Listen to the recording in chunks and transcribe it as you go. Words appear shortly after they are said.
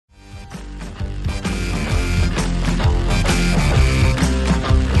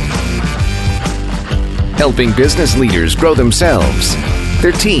helping business leaders grow themselves,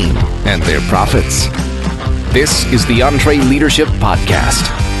 their team, and their profits. This is the EntreLeadership Podcast.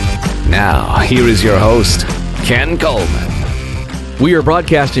 Now, here is your host, Ken Coleman. We are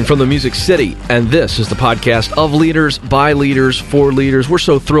broadcasting from the Music City, and this is the podcast of leaders, by leaders, for leaders. We're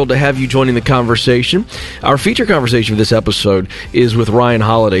so thrilled to have you joining the conversation. Our feature conversation for this episode is with Ryan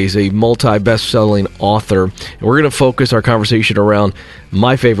Holiday. He's a multi-best-selling author, and we're going to focus our conversation around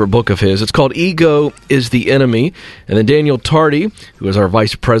my favorite book of his. It's called Ego is the Enemy, and then Daniel Tardy, who is our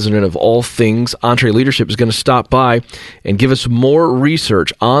vice president of all things EntreLeadership, is going to stop by and give us more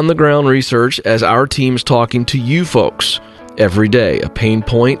research, on-the-ground research, as our team's talking to you folks every day, a pain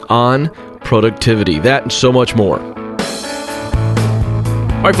point on productivity, that and so much more. All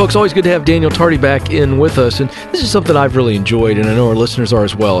right, folks, always good to have Daniel Tardy back in with us, and this is something I've really enjoyed, and I know our listeners are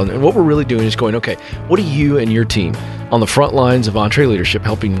as well. And what we're really doing is going, okay, what do you and your team on the front lines of EntreLeadership,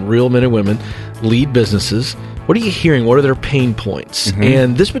 helping real men and women lead businesses? What are you hearing? What are their pain points?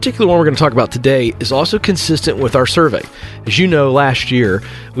 And this particular one we're going to talk about today is also consistent with our survey. As you know, last year,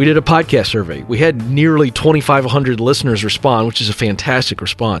 we did a podcast survey. We had nearly 2,500 listeners respond, which is a fantastic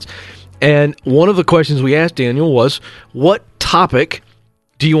response. And one of the questions we asked Daniel was, what topic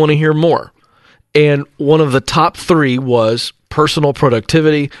do you want to hear more? And one of the top three was personal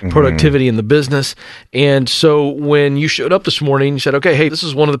productivity, productivity in the business. And so when you showed up this morning, you said, okay, hey, this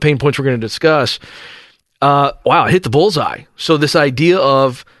is one of the pain points we're going to discuss. Wow, it hit the bullseye. So this idea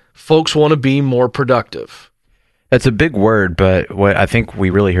of folks want to be more productive. That's a big word, but what I think we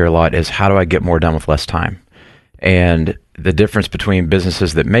really hear a lot is, how do I get more done with less time? And the difference between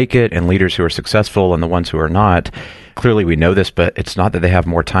businesses that make it and leaders who are successful and the ones who are not, clearly we know this, but it's not that they have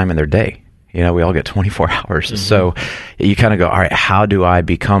more time in their day. You know, we all get 24 hours. So you kind of go, all right, how do I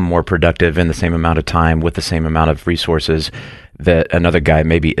become more productive in the same amount of time with the same amount of resources that another guy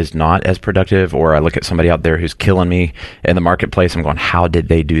maybe is not as productive? Or I look at somebody out there who's killing me in the marketplace. I'm going, how did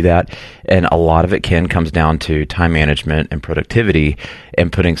they do that? And a lot of it, Ken, comes down to time management and productivity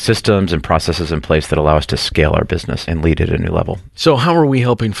and putting systems and processes in place that allow us to scale our business and lead at a new level. So how are we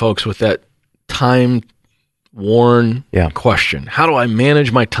helping folks with that time-worn question? How do I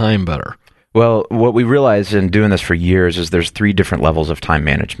manage my time better? Well, what we realized in doing this for years is there's three different levels of time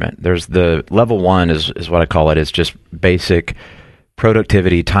management. There's the level one is what I call it, is just basic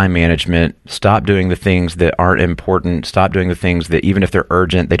productivity, time management. Stop doing the things that aren't important. Stop doing the things that, even if they're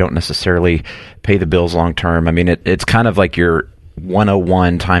urgent, they don't necessarily pay the bills long term. I mean, it's kind of like your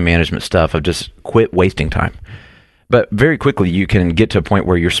 101 time management stuff of just quit wasting time. But very quickly, you can get to a point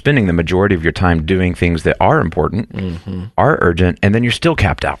where you're spending the majority of your time doing things that are important, are urgent, and then you're still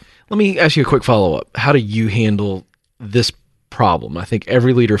capped out. Let me ask you a quick follow-up. How do you handle this problem? I think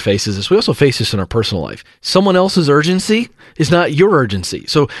every leader faces this. We also face this in our personal life. Someone else's urgency is not your urgency.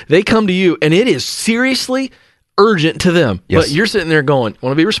 So they come to you, and it is seriously urgent to them. Yes. But you're sitting there going, I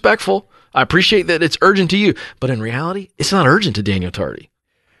want to be respectful. I appreciate that it's urgent to you. But in reality, it's not urgent to Daniel Tardy.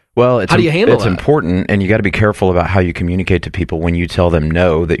 Well, how do you handle it's that? important, and you got to be careful about how you communicate to people when you tell them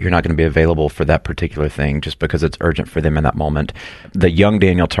no, that you're not going to be available for that particular thing just because it's urgent for them in that moment. The young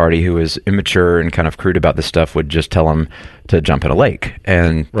Daniel Tardy, who is immature and kind of crude about this stuff, would just tell him to jump in a lake,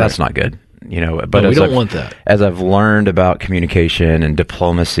 and that's not good. You know, but we don't want that. As I've learned about communication and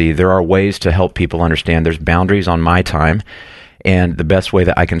diplomacy, there are ways to help people understand there's boundaries on my time. And the best way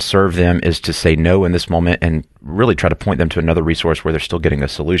that I can serve them is to say no in this moment and really try to point them to another resource where they're still getting a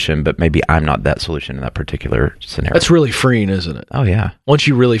solution, but maybe I'm not that solution in that particular scenario. That's really freeing, isn't it? Oh, yeah. Once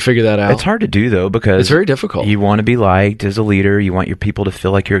you really figure that out. It's hard to do, though, because it's very difficult. You want to be liked as a leader. You want your people to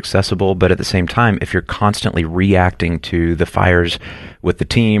feel like you're accessible. But at the same time, if you're constantly reacting to the fires with the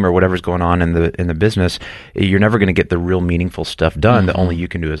team or whatever's going on in the business, you're never going to get the real meaningful stuff done that only you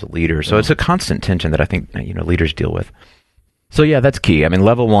can do as a leader. So it's a constant tension that I think leaders deal with. So yeah, that's key. I mean,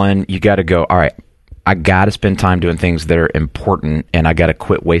 level one, you got to go, all right, I got to spend time doing things that are important, and I got to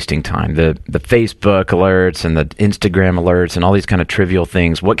quit wasting time. The Facebook alerts and the Instagram alerts and all these kind of trivial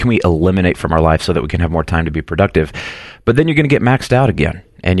things, what can we eliminate from our life so that we can have more time to be productive? But then you're going to get maxed out again,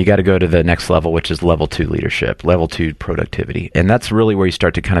 and you got to go to the next level, which is level 2 leadership, level 2 productivity. And that's really where you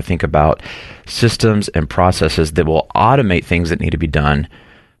start to kind of think about systems and processes that will automate things that need to be done,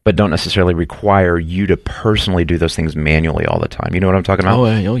 but don't necessarily require you to personally do those things manually all the time. You know what I'm talking about?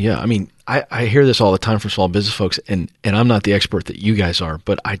 Oh yeah. I mean, I hear this all the time from small business folks, and I'm not the expert that you guys are,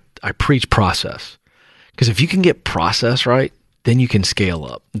 but I preach process. Because if you can get process right, then you can scale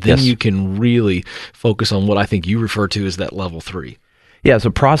up. Then you can really focus on what I think you refer to as that level 3. Yeah,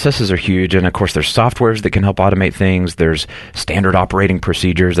 so processes are huge. And of course, there's softwares that can help automate things. There's standard operating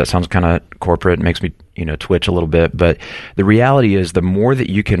procedures. That sounds kind of corporate. It makes me twitch a little bit. But the reality is the more that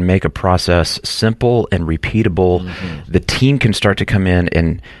you can make a process simple and repeatable, the team can start to come in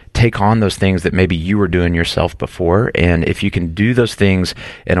and take on those things that maybe you were doing yourself before. And if you can do those things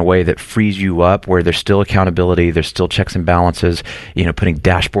in a way that frees you up, where there's still accountability, there's still checks and balances, putting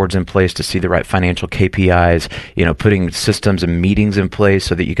dashboards in place to see the right financial KPIs, putting systems and meetings in place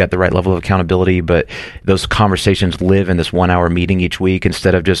so that you got the right level of accountability, but those conversations live in this 1 hour meeting each week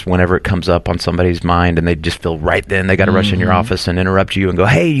instead of just whenever it comes up on somebody's mind and they just feel right then they got to rush in your office and interrupt you and go,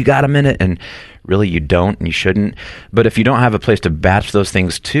 hey, you got a minute? And really, you don't, and you shouldn't. But if you don't have a place to batch those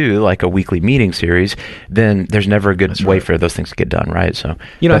things to, like a weekly meeting series, then there's never a good way for those things to get done, right? So,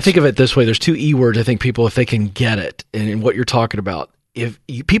 I think of it this way. There's 2 E words. I think people, if they can get it, and what you're talking about,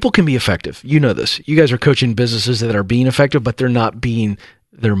 people can be effective. You know this. You guys are coaching businesses that are being effective, but they're not being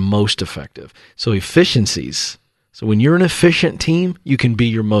their most effective. So efficiencies. So when you're an efficient team, you can be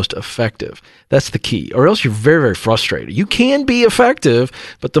your most effective. That's the key. Or else you're very, very frustrated. You can be effective,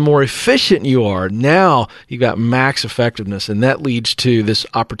 but the more efficient you are, now you've got max effectiveness, and that leads to this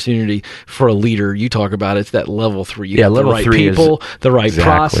opportunity for a leader. You talk about it's that level 3. You have level the right 3 people, the right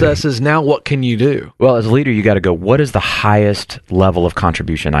processes. Now what can you do? Well, as a leader, you got to go, what is the highest level of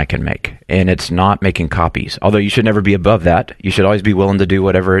contribution I can make? And it's not making copies. Although you should never be above that. You should always be willing to do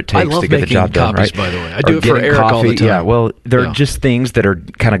whatever it takes to get the job done, right? By the way, I do it for Eric all the time. Yeah, well, they're just things that are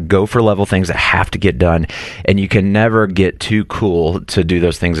kind of go for level things that have to get done, and you can never get too cool to do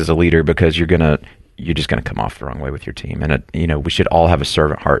those things as a leader because you're just going to come off the wrong way with your team. And we should all have a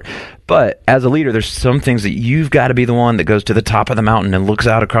servant heart. But as a leader, there's some things that you've got to be the one that goes to the top of the mountain and looks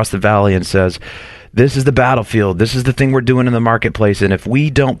out across the valley and says, this is the battlefield. This is the thing we're doing in the marketplace. And if we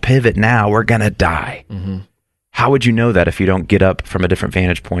don't pivot now, we're going to die. How would you know that if you don't get up from a different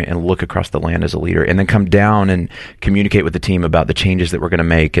vantage point and look across the land as a leader and then come down and communicate with the team about the changes that we're going to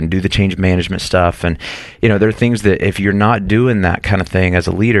make and do the change management stuff? And, there are things that if you're not doing that kind of thing as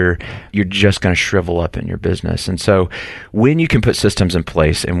a leader, you're just going to shrivel up in your business. And so when you can put systems in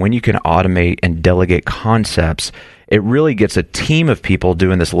place and when you can automate and delegate concepts, it really gets a team of people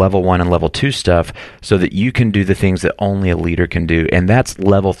doing this level 1 and level 2 stuff so that you can do the things that only a leader can do. And that's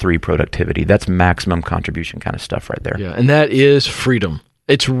level 3 productivity. That's maximum contribution kind of stuff right there. Yeah, and that is freedom.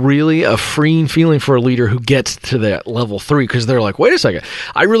 It's really a freeing feeling for a leader who gets to that level 3 because they're like, wait a second,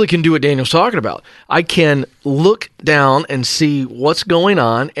 I really can do what Daniel's talking about. I can look down and see what's going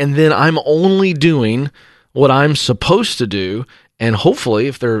on, and then I'm only doing what I'm supposed to do. And hopefully,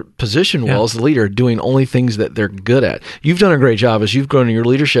 if they're positioned well as the leader, doing only things that they're good at. You've done a great job as you've grown in your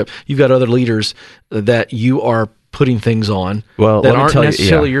leadership. You've got other leaders that you are putting things on that aren't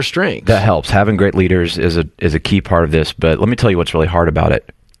necessarily your strengths. That helps. Having great leaders is a key part of this. But let me tell you what's really hard about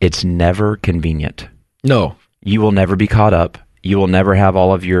it. It's never convenient. No. You will never be caught up. You will never have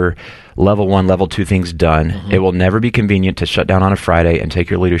all of your level 1, level 2 things done. It will never be convenient to shut down on a Friday and take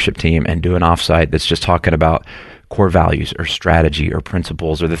your leadership team and do an offsite that's just talking about core values or strategy or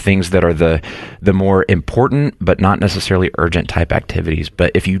principles or the things that are the more important but not necessarily urgent type activities.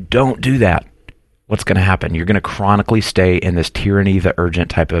 But if you don't do that, what's going to happen? You're going to chronically stay in this tyranny, the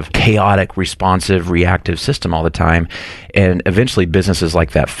urgent type of chaotic, responsive, reactive system all the time. And eventually businesses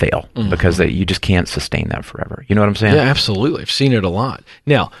like that fail because you just can't sustain that forever. You know what I'm saying? Yeah, absolutely. I've seen it a lot.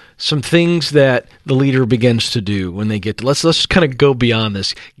 Now, some things that the leader begins to do when they get to, let's just kind of go beyond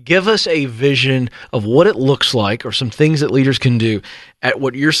this. Give us a vision of what it looks like or some things that leaders can do at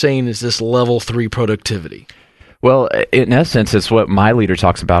what you're saying is this level 3 productivity. Well, in essence, it's what my leader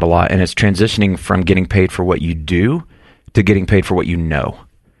talks about a lot, and it's transitioning from getting paid for what you do to getting paid for what you know.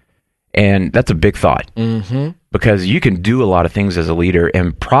 And that's a big thought because you can do a lot of things as a leader,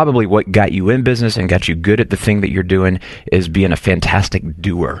 and probably what got you in business and got you good at the thing that you're doing is being a fantastic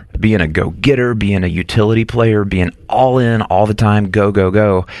doer, being a go-getter, being a utility player, being all in all the time, go, go,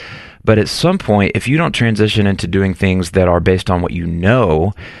 go. But at some point, if you don't transition into doing things that are based on what you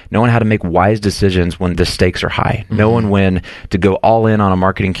know, knowing how to make wise decisions when the stakes are high, knowing when to go all in on a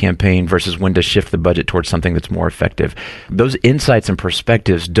marketing campaign versus when to shift the budget towards something that's more effective. Those insights and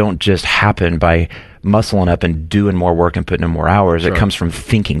perspectives don't just happen by muscling up and doing more work and putting in more hours. It comes from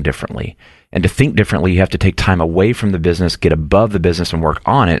thinking differently. And to think differently, you have to take time away from the business, get above the business, and work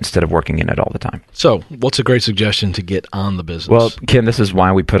on it instead of working in it all the time. So what's a great suggestion to get on the business? Well, Ken, this is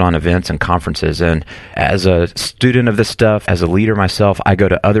why we put on events and conferences. And as a student of this stuff, as a leader myself, I go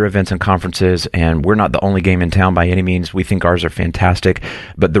to other events and conferences, and we're not the only game in town by any means. We think ours are fantastic.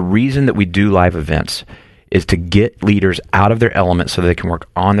 But the reason that we do live events is to get leaders out of their element so they can work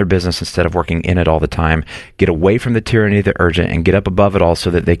on their business instead of working in it all the time, get away from the tyranny of the urgent and get up above it all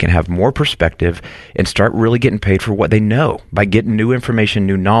so that they can have more perspective and start really getting paid for what they know. By getting new information,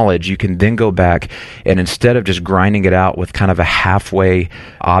 new knowledge, you can then go back and instead of just grinding it out with kind of a halfway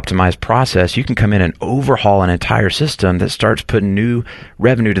optimized process, you can come in and overhaul an entire system that starts putting new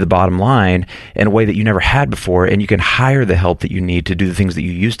revenue to the bottom line in a way that you never had before, and you can hire the help that you need to do the things that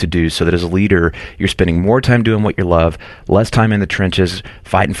you used to do so that as a leader, you're spending more time doing what you love, less time in the trenches,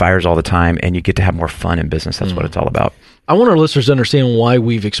 fighting fires all the time, and you get to have more fun in business. That's what it's all about. I want our listeners to understand why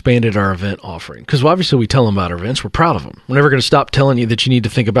we've expanded our event offering, because obviously we tell them about our events. We're proud of them. We're never going to stop telling you that you need to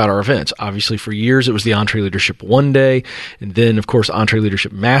think about our events. Obviously, for years, it was the EntreLeadership One Day, and then, of course,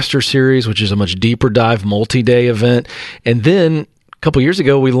 EntreLeadership Master Series, which is a much deeper dive, multi-day event. And then a couple years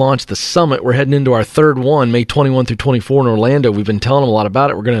ago, we launched the Summit. We're heading into our third one, May 21 through 24 in Orlando. We've been telling them a lot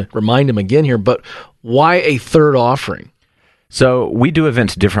about it. We're going to remind them again here, but why a third offering? So we do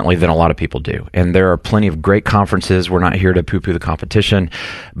events differently than a lot of people do. And there are plenty of great conferences. We're not here to poo-poo the competition.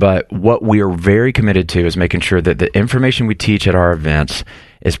 But what we are very committed to is making sure that the information we teach at our events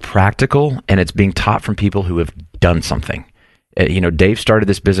is practical and it's being taught from people who have done something. Dave started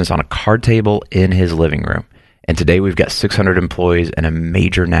this business on a card table in his living room. And today we've got 600 employees and a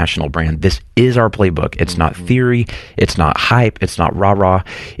major national brand. This is our playbook. It's not theory. It's not hype. It's not rah-rah.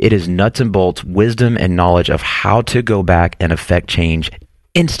 It is nuts and bolts, wisdom and knowledge of how to go back and affect change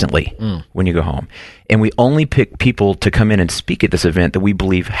instantly when you go home. And we only pick people to come in and speak at this event that we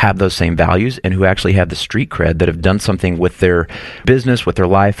believe have those same values and who actually have the street cred, that have done something with their business, with their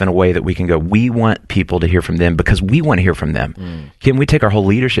life in a way that we can go, we want people to hear from them because we want to hear from them. Can we take our whole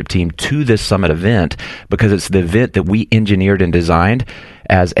leadership team to this Summit event because it's the event that we engineered and designed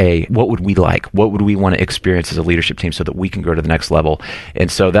as what would we like? What would we want to experience as a leadership team so that we can go to the next level? And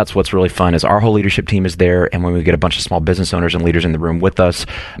so that's what's really fun is our whole leadership team is there. And when we get a bunch of small business owners and leaders in the room with us,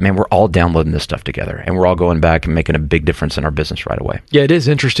 man, we're all downloading this stuff together and we're all going back and making a big difference in our business right away. Yeah, it is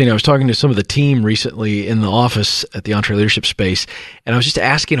interesting. I was talking to some of the team recently in the office at the EntreLeadership space, and I was just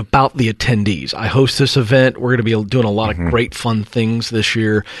asking about the attendees. I host this event. We're going to be doing a lot of great fun things this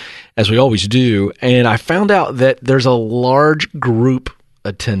year, as we always do. And I found out that there's a large group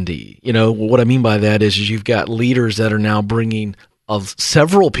attendee. What I mean by that is you've got leaders that are now bringing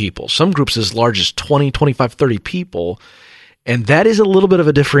several people, some groups as large as 20, 25, 30 people. And that is a little bit of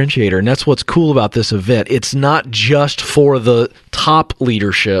a differentiator. And that's what's cool about this event. It's not just for the top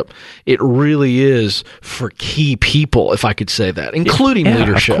leadership. It really is for key people, if I could say that, including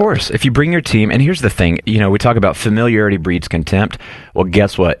leadership. Of course. If you bring your team, and here's the thing, we talk about familiarity breeds contempt. Well,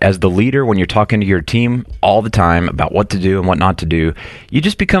 guess what? As the leader, when you're talking to your team all the time about what to do and what not to do, you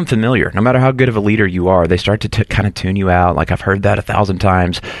just become familiar. No matter how good of a leader you are, they start to kind of tune you out. Like I've heard that 1,000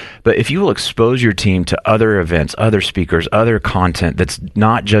 times. But if you will expose your team to other events, other speakers, other content that's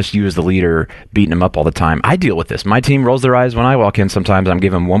not just you as the leader beating them up all the time. I deal with this. My team rolls their eyes when I walk in sometimes. I'm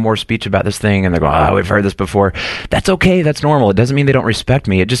giving them one more speech about this thing and they're going, we've heard this before. That's okay. That's normal. It doesn't mean they don't respect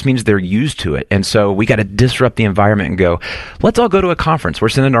me. It just means they're used to it. And so we got to disrupt the environment and go, let's all go to a conference. We're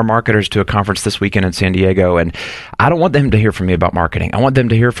sending our marketers to a conference this weekend in San Diego. And I don't want them to hear from me about marketing. I want them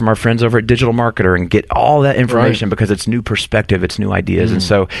to hear from our friends over at Digital Marketer and get all that information because it's new perspective. It's new ideas. And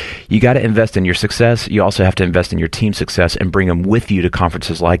so you got to invest in your success. You also have to invest in your team's success and bring them with you to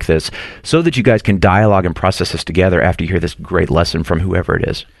conferences like this so that you guys can dialogue and process this together after you hear this great lesson from whoever it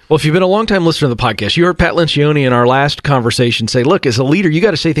is. Well, if you've been a long-time listener to the podcast, you heard Pat Lencioni in our last conversation say, look, as a leader, you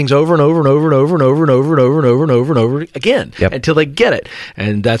got to say things over and over and over and over and over and over and over and over and over and over again until they get it.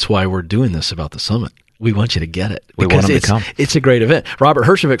 And that's why we're doing this about the Summit. We want you to get it. We want them to come. It's a great event. Robert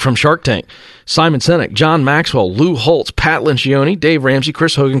Herjavec from Shark Tank, Simon Sinek, John Maxwell, Lou Holtz, Pat Lencioni, Dave Ramsey,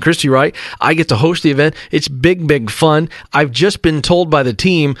 Chris Hogan, Christy Wright. I get to host the event. It's big, big fun. I've just been told by the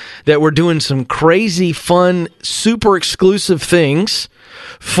team that we're doing some crazy, fun, super exclusive things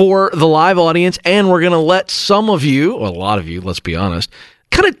for the live audience, and we're going to let some of you, or a lot of you, let's be honest,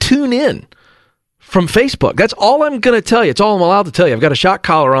 kind of tune in from Facebook. That's all I'm going to tell you. It's all I'm allowed to tell you. I've got a shock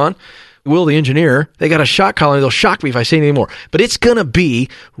collar on. Will, the engineer, they got a shock collar. They'll shock me if I say anything more. But it's going to be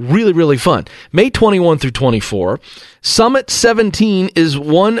really, really fun. May 21 through 24. Summit 17 is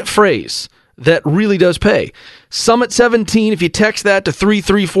one phrase that really does pay. Summit 17, if you text that to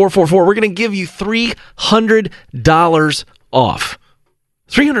 33444, we're going to give you $300 off.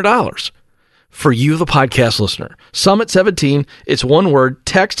 $300 for you, the podcast listener. Summit 17, it's one word.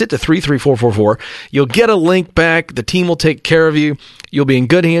 Text it to 33444. You'll get a link back. The team will take care of you. You'll be in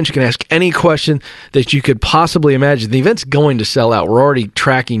good hands. You can ask any question that you could possibly imagine. The event's going to sell out. We're already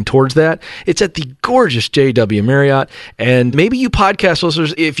tracking towards that. It's at the gorgeous JW Marriott. And maybe you podcast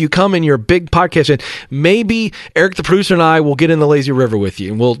listeners, if you come in your big podcast fan, maybe Eric the producer and I will get in the lazy river with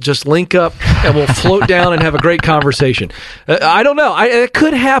you. And we'll just link up and we'll float down and have a great conversation. I don't know. It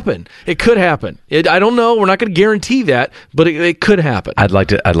could happen. It could happen. I don't know. We're not going to guarantee that, but it could happen. I'd like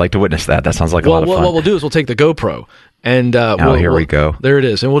to witness that. That sounds like a lot of fun. What we'll do is we'll take the GoPro and here we go. There it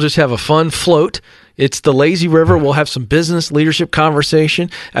is, and we'll just have a fun float. It's the lazy river. We'll have some business leadership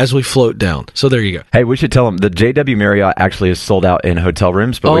conversation as we float down. So there you go. Hey, we should tell them the JW Marriott actually is sold out in hotel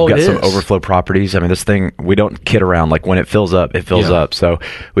rooms, but we've got some overflow properties. I mean, this thing, we don't kid around. Like when it fills up, it fills up. So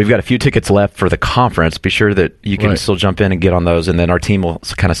we've got a few tickets left for the conference. Be sure that you can still jump in and get on those, and then our team will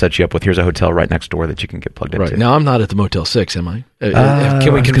kind of set you up with, here's a hotel right next door that you can get plugged into. Now, I'm not at the Motel 6, am I?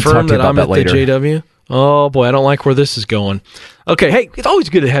 Can we confirm that I'm at the JW? Oh, boy, I don't like where this is going. Okay, hey, it's always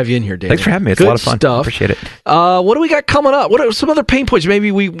good to have you in here, Daniel. Thanks for having me. It's a lot of fun. Stuff. Appreciate it. What do we got coming up? What are some other pain points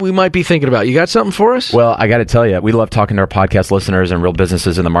maybe we might be thinking about? You got something for us? Well, I got to tell you, we love talking to our podcast listeners and real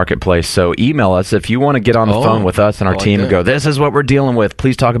businesses in the marketplace. So email us if you want to get on the phone with us and our team and go, this is what we're dealing with.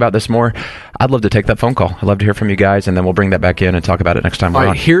 Please talk about this more. I'd love to take that phone call. I'd love to hear from you guys, and then we'll bring that back in and talk about it next time we're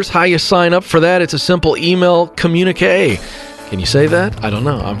on. Here's how you sign up for that. It's a simple email communique. Can you say that? I don't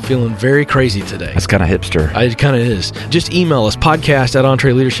know. I'm feeling very crazy today. That's kind of hipster. It kind of is. Just email us,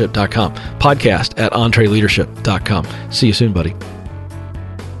 podcast@entreleadership.com. Podcast@entreleadership.com. See you soon, buddy.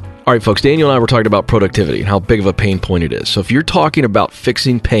 All right, folks, Daniel and I were talking about productivity and how big of a pain point it is. So if you're talking about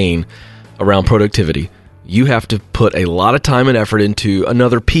fixing pain around productivity, you have to put a lot of time and effort into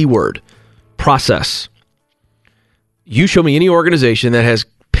another P word, process. You show me any organization that has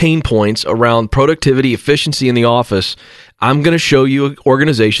pain points around productivity, efficiency in the office, I'm going to show you an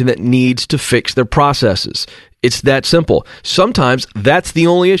organization that needs to fix their processes. It's that simple. Sometimes that's the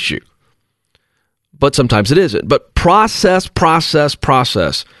only issue, but sometimes it isn't. But process.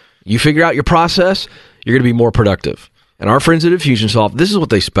 You figure out your process, you're going to be more productive. And our friends at Infusionsoft, this is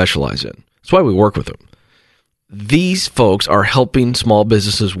what they specialize in. That's why we work with them. These folks are helping small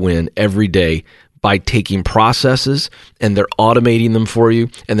businesses win every day by taking processes and they're automating them for you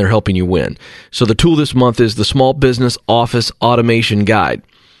and they're helping you win. So the tool this month is the Small Business Office Automation Guide.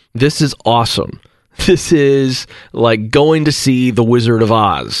 This is awesome. This is like going to see the Wizard of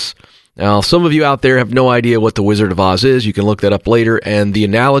Oz. Now, some of you out there have no idea what the Wizard of Oz is. You can look that up later and the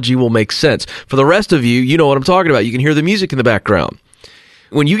analogy will make sense. For the rest of you, you know what I'm talking about. You can hear the music in the background.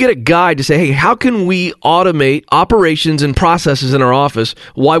 When you get a guide to say, hey, how can we automate operations and processes in our office?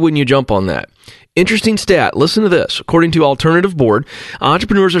 Why wouldn't you jump on that? Interesting stat. Listen to this. According to Alternative Board,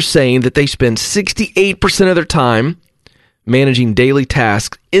 entrepreneurs are saying that they spend 68% of their time managing daily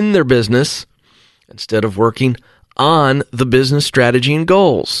tasks in their business instead of working on the business strategy and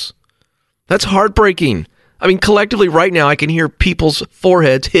goals. That's heartbreaking. I mean, collectively right now, I can hear people's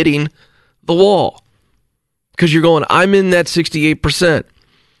foreheads hitting the wall because you're going, I'm in that 68%.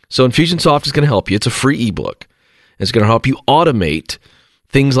 So Infusionsoft is going to help you. It's a free ebook. It's going to help you automate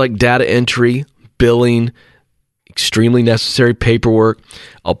things like data entry, billing, extremely necessary paperwork,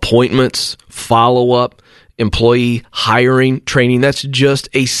 appointments, follow-up, employee hiring, training. That's just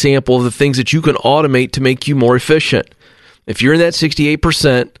a sample of the things that you can automate to make you more efficient. If you're in that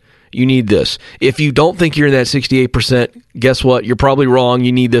 68%, you need this. If you don't think you're in that 68%, guess what? You're probably wrong.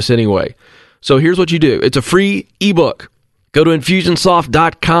 You need this anyway. So here's what you do. It's a free ebook. Go to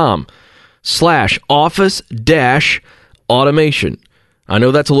Infusionsoft.com/office-automation. I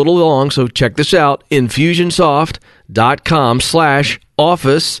know that's a little long, so check this out.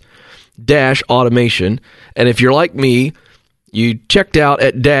 Infusionsoft.com/office-automation. And if you're like me, you checked out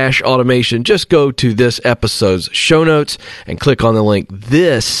at dash automation, just go to this episode's show notes and click on the link.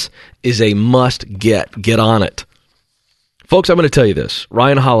 This is a must get. Get on it. Folks, I'm going to tell you this.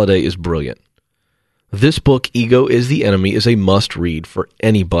 Ryan Holiday is brilliant. This book, Ego is the Enemy, is a must-read for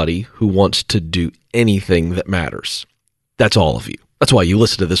anybody who wants to do anything that matters. That's all of you. That's why you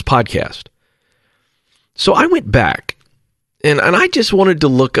listen to this podcast. So I went back, and I just wanted to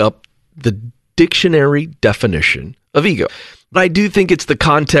look up the dictionary definition of ego. But I do think it's the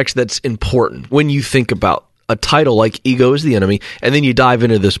context that's important when you think about a title like Ego is the Enemy, and then you dive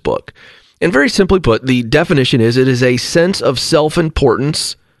into this book. And very simply put, the definition is it is a sense of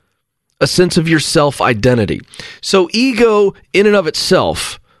self-importance, a sense of your self-identity. So ego in and of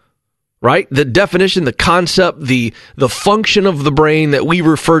itself, right? The definition, the concept, the function of the brain that we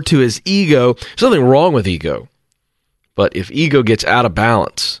refer to as ego, there's nothing wrong with ego. But if ego gets out of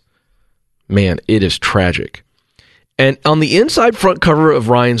balance, Man, it is tragic. And on the inside front cover of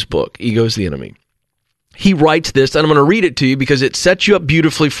Ryan's book, Ego's the Enemy, he writes this, and I'm going to read it to you because it sets you up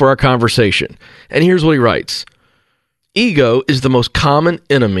beautifully for our conversation. And here's what he writes. Ego is the most common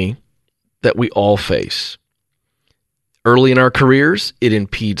enemy that we all face. Early in our careers, it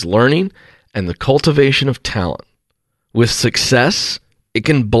impedes learning and the cultivation of talent. With success, it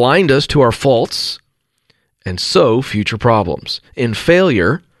can blind us to our faults and so future problems. In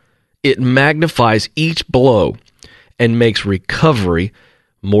failure, it magnifies each blow and makes recovery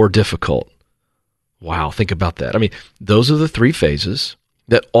more difficult. Wow, think about that. I mean, those are the three phases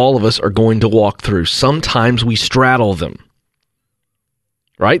that all of us are going to walk through. Sometimes we straddle them,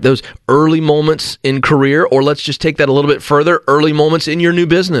 right? Those early moments in career, or let's just take that a little bit further, early moments in your new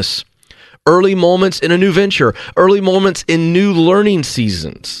business, early moments in a new venture, early moments in new learning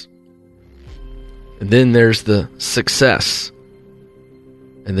seasons. And then there's the success,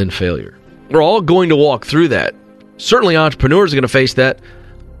 and then failure. We're all going to walk through that. Certainly entrepreneurs are going to face that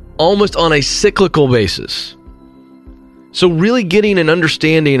almost on a cyclical basis. So really getting an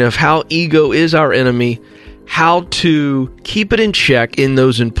understanding of how ego is our enemy, how to keep it in check in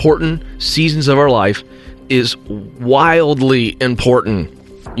those important seasons of our life is wildly important.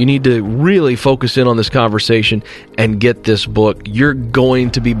 You need to really focus in on this conversation and get this book. You're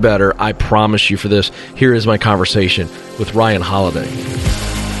going to be better. I promise you for this. Here is my conversation with Ryan Holiday.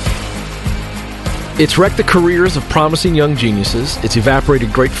 It's wrecked the careers of promising young geniuses. It's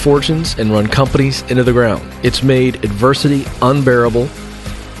evaporated great fortunes and run companies into the ground. It's made adversity unbearable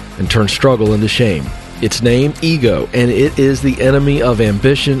and turned struggle into shame. Its name, ego, and it is the enemy of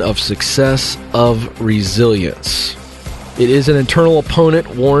ambition, of success, of resilience. It is an internal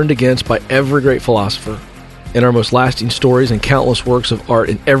opponent warned against by every great philosopher in our most lasting stories and countless works of art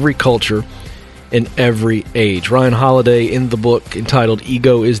in every culture, in every age. Ryan Holiday, in the book entitled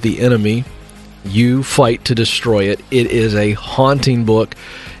Ego is the Enemy, You Fight to Destroy It. It is a haunting book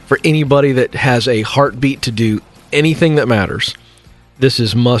for anybody that has a heartbeat to do anything that matters. This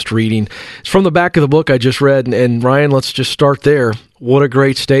is must reading. It's from the back of the book I just read. And Ryan, let's just start there. What a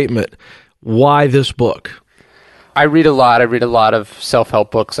great statement. Why this book? I read a lot. I read a lot of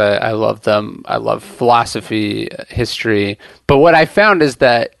self-help books. I love them. I love philosophy, history. But what I found is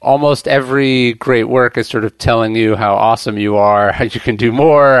that almost every great work is sort of telling you how awesome you are, how you can do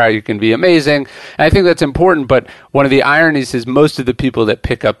more, how you can be amazing. And I think that's important. But one of the ironies is most of the people that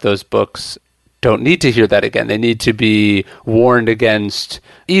pick up those books don't need to hear that again. They need to be warned against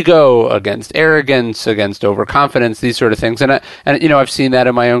ego, against arrogance, against overconfidence, these sort of things. And I've seen that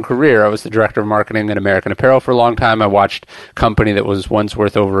in my own career. I was the director of marketing at American Apparel for a long time. I watched a company that was once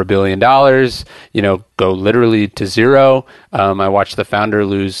worth over $1 billion, go literally to zero. I watched the founder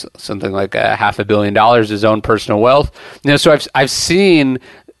lose something like $500 million, his own personal wealth. So I've seen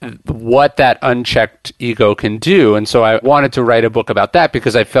what that unchecked ego can do. And so I wanted to write a book about that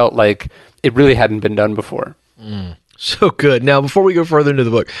because I felt like it really hadn't been done before. So good. Now, before we go further into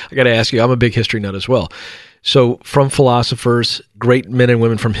the book, I got to ask you, I'm a big history nut as well. So from philosophers, great men and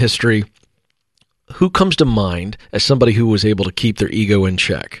women from history, who comes to mind as somebody who was able to keep their ego in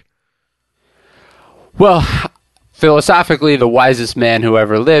check? Well, philosophically, the wisest man who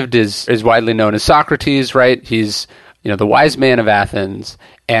ever lived is widely known as Socrates, right? He's the wise man of Athens,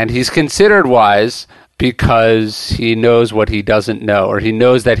 and he's considered wise because he knows what he doesn't know, or he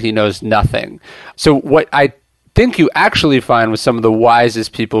knows that he knows nothing. So what I think you actually find with some of the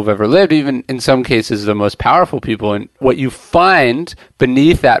wisest people who've ever lived, even in some cases the most powerful people, and what you find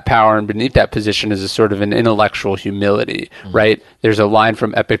beneath that power and beneath that position is a sort of an intellectual humility, right? There's a line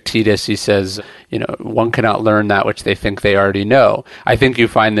from Epictetus. He says, one cannot learn that which they think they already know. I think you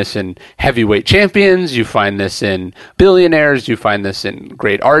find this in heavyweight champions. You find this in billionaires. You find this in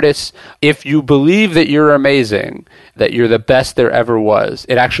great artists. If you believe that you're amazing, that you're the best there ever was,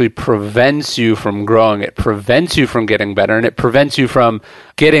 it actually prevents you from growing. It prevents you from getting better, and it prevents you from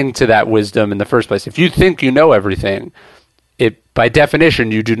getting to that wisdom in the first place. If you think you know everything, by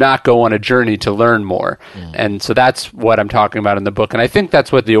definition, you do not go on a journey to learn more. And so that's what I'm talking about in the book. And I think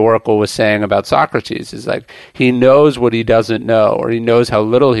that's what the Oracle was saying about Socrates, is like, he knows what he doesn't know, or he knows how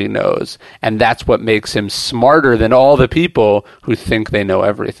little he knows. And that's what makes him smarter than all the people who think they know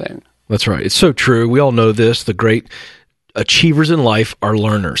everything. That's right. It's so true. We all know this. The great achievers in life are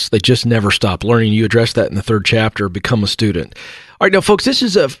learners. They just never stop learning. You address that in the 3rd chapter, Become a Student. All right, now, folks, this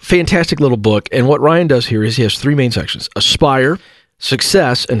is a fantastic little book, and what Ryan does here is he has 3 main sections: aspire,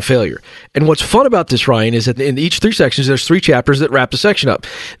 success, and failure. And what's fun about this, Ryan, is that in each 3 sections, there's 3 chapters that wrap the section up.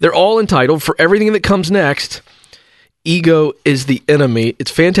 They're all entitled, For Everything That Comes Next, Ego is the enemy. It's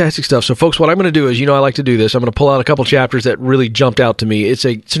fantastic stuff. So, folks, what I'm going to do is, I like to do this. I'm going to pull out a couple chapters that really jumped out to me. It's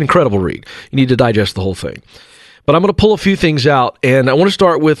an incredible read. You need to digest the whole thing. But I'm going to pull a few things out, and I want to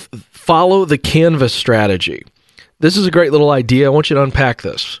start with follow the canvas strategy. This is a great little idea. I want you to unpack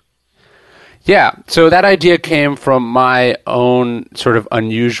this. Yeah, so that idea came from my own sort of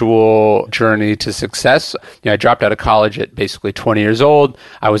unusual journey to success. I dropped out of college at basically 20 years old.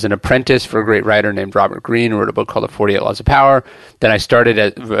 I was an apprentice for a great writer named Robert Greene, who wrote a book called The 48 Laws of Power. Then I started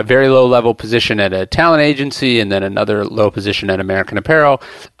at a very low-level position at a talent agency and then another low position at American Apparel.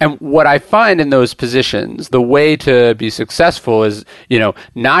 And what I find in those positions, the way to be successful is,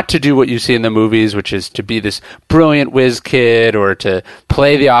 not to do what you see in the movies, which is to be this brilliant whiz kid or to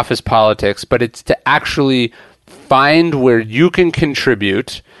play the office politics, but it's to actually find where you can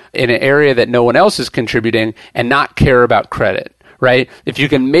contribute in an area that no one else is contributing and not care about credit, right? If you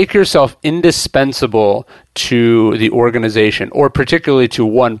can make yourself indispensable to the organization, or particularly to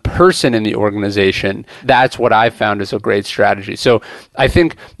one person in the organization, that's what I found is a great strategy. So I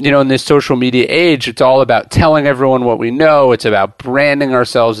think, in this social media age, it's all about telling everyone what we know. It's about branding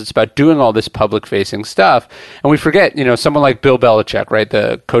ourselves. It's about doing all this public-facing stuff. And we forget, someone like Bill Belichick, right,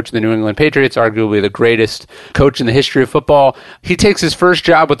 the coach of the New England Patriots, arguably the greatest coach in the history of football. He takes his first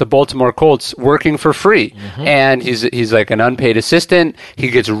job with the Baltimore Colts working for free. Mm-hmm. And he's like an unpaid assistant. He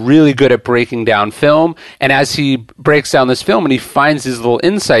gets really good at breaking down film. And as he breaks down this film and he finds these little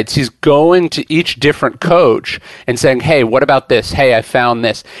insights, he's going to each different coach and saying, hey, what about this? Hey, I found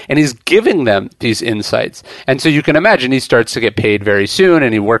this. And he's giving them these insights. And so you can imagine he starts to get paid very soon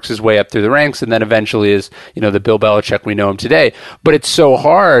and he works his way up through the ranks and then eventually is, the Bill Belichick we know him today. But it's so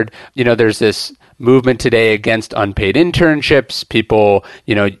hard. There's this movement today against unpaid internships. People,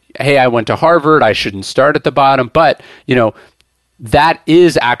 hey, I went to Harvard. I shouldn't start at the bottom. But, that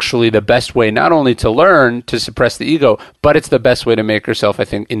is actually the best way not only to learn to suppress the ego, but it's the best way to make yourself, I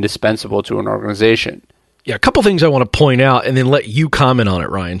think, indispensable to an organization. Yeah, a couple things I want to point out and then let you comment on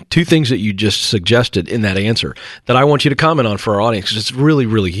it, Ryan. Two things that you just suggested in that answer that I want you to comment on for our audience because it's really,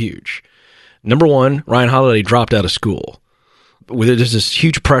 really huge. Number one, Ryan Holiday dropped out of school. There's this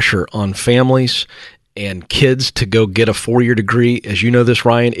huge pressure on families and kids to go get a 4-year degree. As you know this,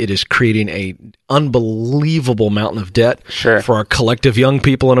 Ryan, it is creating a unbelievable mountain of debt for our collective young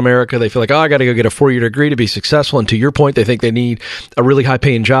people in America. They feel like, I got to go get a 4-year degree to be successful. And to your point, they think they need a really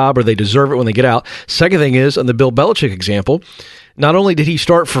high-paying job or they deserve it when they get out. Second thing is, on the Bill Belichick example, not only did he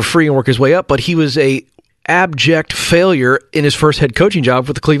start for free and work his way up, but he was a abject failure in his first head coaching job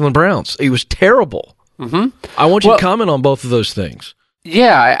with the Cleveland Browns. He was terrible. Mm-hmm. I want you to comment on both of those things.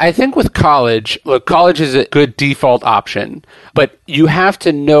 Yeah, I think with college, look, college is a good default option, but you have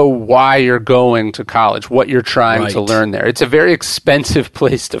to know why you're going to college, what you're trying to learn there. It's a very expensive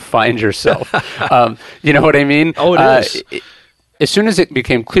place to find yourself. You know what I mean? Oh, it is. As soon as it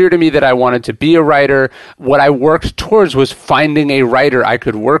became clear to me that I wanted to be a writer, what I worked towards was finding a writer I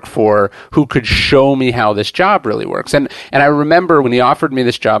could work for who could show me how this job really works. And I remember when he offered me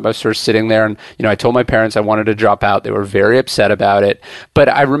this job, I was sort of sitting there and, I told my parents I wanted to drop out. They were very upset about it. But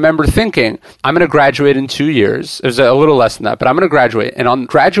I remember thinking, I'm going to graduate in 2 years. It was a little less than that, but I'm going to graduate. And on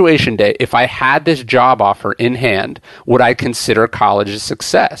graduation day, if I had this job offer in hand, would I consider college a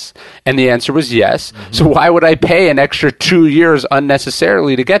success? And the answer was yes. Mm-hmm. So why would I pay an extra 2 years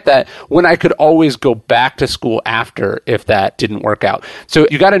unnecessarily to get that when I could always go back to school after if that didn't work out? So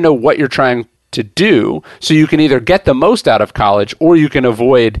you got to know what you're trying to do so you can either get the most out of college or you can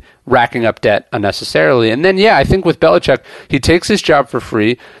avoid racking up debt unnecessarily. And then, I think with Belichick, he takes his job for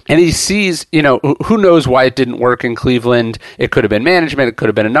free and he sees, who knows why it didn't work in Cleveland. It could have been management. It could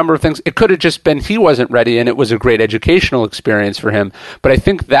have been a number of things. It could have just been he wasn't ready and it was a great educational experience for him. But I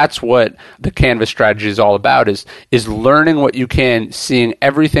think that's what the Canvas strategy is all about is learning what you can, seeing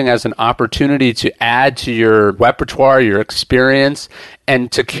everything as an opportunity to add to your repertoire, your experience,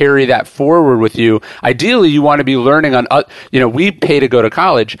 and to carry that forward with you. Ideally, you want to be learning on, we pay to go to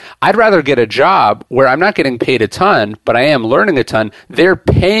college. I'd rather get a job where I'm not getting paid a ton, but I am learning a ton. They're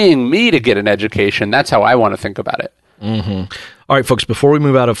paying me to get an education. That's how I want to think about it. Mm-hmm. All right, folks, before we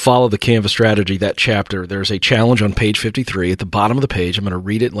move out of Follow the Canvas Strategy, that chapter, there's a challenge on page 53 at the bottom of the page. I'm going to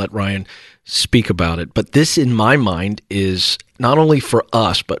read it and let Ryan speak about it. But this, in my mind, is not only for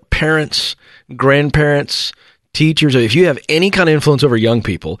us, but parents, grandparents, teachers. If you have any kind of influence over young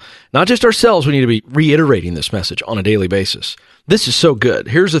people, not just ourselves, we need to be reiterating this message on a daily basis. This is so good.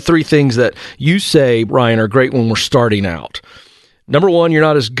 Here's the 3 things that you say, Ryan, are great when we're starting out. Number 1, you're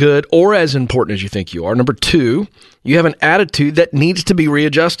not as good or as important as you think you are. Number 2, you have an attitude that needs to be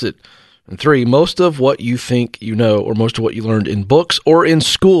readjusted. And 3, most of what you think you know or most of what you learned in books or in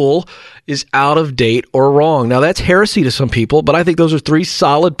school is out of date or wrong. Now, that's heresy to some people, but I think those are 3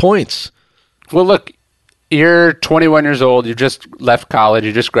 solid points. Well, look, you're 21 years old, you just left college,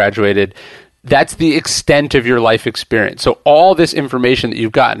 you just graduated. That's the extent of your life experience. So all this information that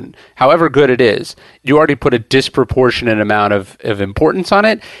you've gotten, however good it is, you already put a disproportionate amount of importance on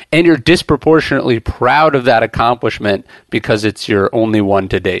it, and you're disproportionately proud of that accomplishment because it's your only one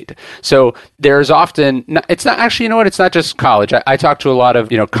to date. So there's often, it's not actually, you know what, it's not just college. I talk to a lot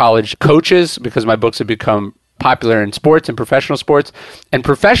of, college coaches because my books have become popular in sports and professional sports, and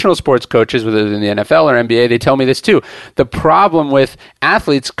professional sports coaches, whether in the NFL or NBA, they tell me this too. The problem with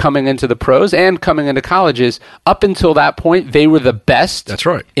athletes coming into the pros and coming into colleges, up until that point, they were the best That's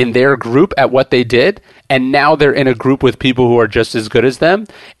right. in their group at what they did, and now they're in a group with people who are just as good as them,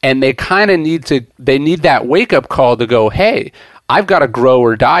 and they kind of need that wake-up call to go, hey, I've got to grow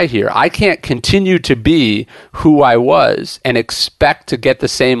or die here. I can't continue to be who I was and expect to get the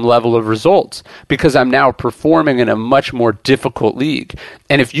same level of results because I'm now performing in a much more difficult league.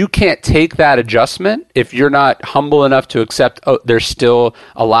 And if you can't take that adjustment, if you're not humble enough to accept, oh, there's still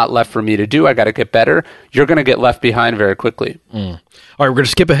a lot left for me to do, I got to get better, you're going to get left behind very quickly. All right, we're going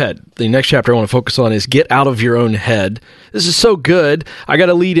to skip ahead. The next chapter I want to focus on is get out of your own head. This is so good. I got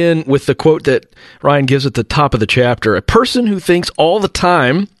to lead in with the quote that Ryan gives at the top of the chapter. A person who thinks all the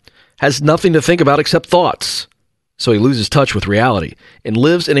time has nothing to think about except thoughts. So he loses touch with reality and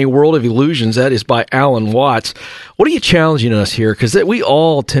lives in a world of illusions. That is by Alan Watts. What are you challenging us here? Because we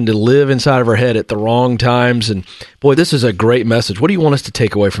all tend to live inside of our head at the wrong times. And boy, this is a great message. What do you want us to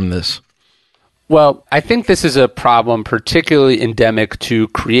take away from this? Well, I think this is a problem particularly endemic to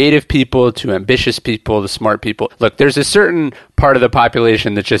creative people, to ambitious people, to smart people. Look, there's a certain part of the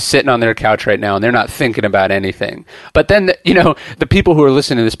population that's just sitting on their couch right now and they're not thinking about anything. But then, the people who are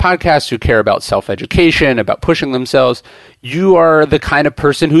listening to this podcast who care about self-education, about pushing themselves, you are the kind of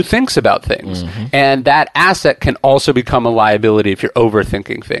person who thinks about things. Mm-hmm. And that asset can also become a liability if you're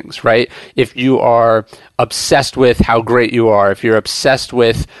overthinking things, right? If you are obsessed with how great you are, if you're obsessed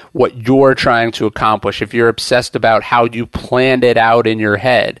with what you're trying to accomplish, if you're obsessed about how you planned it out in your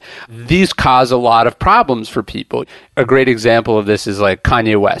head, these cause a lot of problems for people. A great example of this is like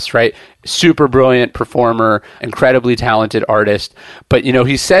Kanye West, right? Super brilliant performer, incredibly talented artist. But,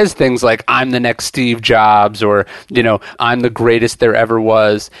 he says things like, I'm the next Steve Jobs, or, I'm the greatest there ever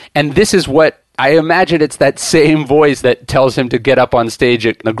was. And this is what I imagine it's that same voice that tells him to get up on stage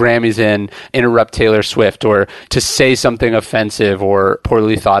at the Grammys and interrupt Taylor Swift, or to say something offensive or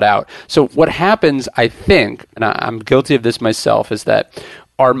poorly thought out. So what happens, I think, and I'm guilty of this myself, is that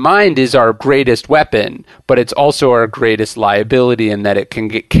our mind is our greatest weapon, but it's also our greatest liability in that it can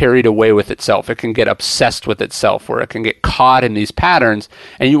get carried away with itself. It can get obsessed with itself, or it can get caught in these patterns.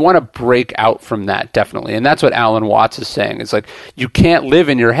 And you want to break out from that, definitely. And that's what Alan Watts is saying. It's like, you can't live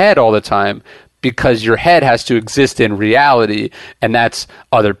in your head all the time, because your head has to exist in reality, and that's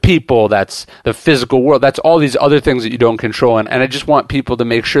other people, that's the physical world, that's all these other things that you don't control. And I just want people to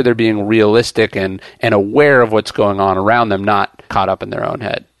make sure they're being realistic and aware of what's going on around them, not caught up in their own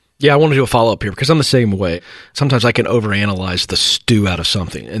head. Yeah, I want to do a follow-up here because I'm the same way. Sometimes I can overanalyze the stew out of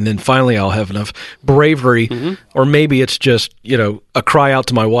something, and then finally I'll have enough bravery, or maybe it's just, a cry out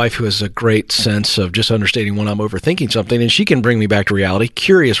to my wife, who has a great sense of just understanding when I'm overthinking something, and she can bring me back to reality.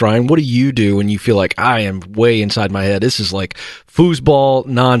 Curious, Ryan, what do you do when you feel like I am way inside my head? This is like foosball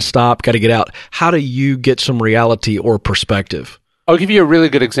nonstop, got to get out. How do you get some reality or perspective? I'll give you a really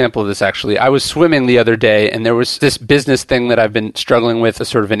good example of this, actually. I was swimming the other day, and there was this business thing that I've been struggling with, a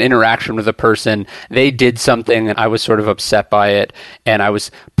sort of an interaction with a person. They did something, and I was sort of upset by it. And I was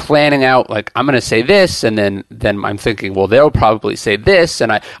planning out, like, I'm going to say this, and then I'm thinking, well, they'll probably say this.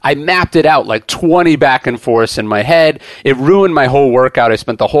 And I mapped it out like 20 back and forths in my head. It ruined my whole workout. I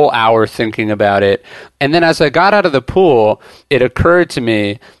spent the whole hour thinking about it. And then as I got out of the pool, it occurred to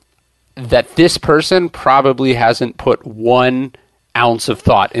me that this person probably hasn't put 1 ounce of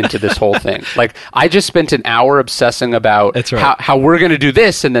thought into this whole thing. Like, I just spent an hour obsessing about how we're going to do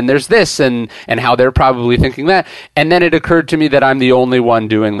this, and then there's this, and how they're probably thinking that. And then it occurred to me that I'm the only one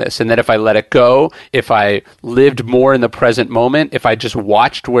doing this, and that if I let it go, if I lived more in the present moment, if I just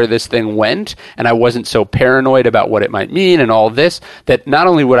watched where this thing went, and I wasn't so paranoid about what it might mean and all this, that not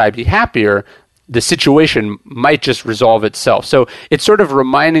only would I be happier, the situation might just resolve itself. So it's sort of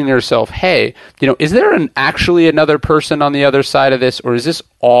reminding yourself, hey, is there actually another person on the other side of this, or is this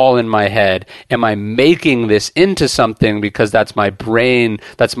all in my head? Am I making this into something because that's my brain,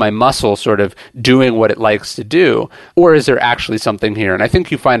 that's my muscle sort of doing what it likes to do? Or is there actually something here? And I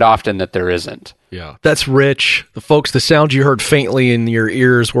think you find often that there isn't. Yeah. That's rich. The folks, the sound you heard faintly in your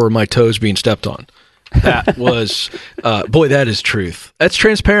ears were my toes being stepped on. That was, boy, that is truth. That's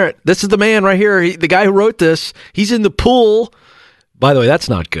transparent. This is the man right here. The guy who wrote this, he's in the pool. By the way, that's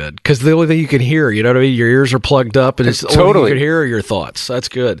not good because the only thing you can hear, you know what I mean? Your ears are plugged up and it's the only thing you can hear are your thoughts. That's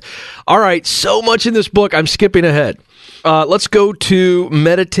good. All right. So much in this book. I'm skipping ahead. Let's go to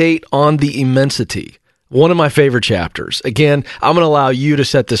Meditate on the Immensity. One of my favorite chapters. Again, I'm going to allow you to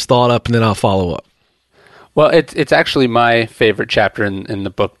set this thought up and then I'll follow up. Well, it's actually my favorite chapter in the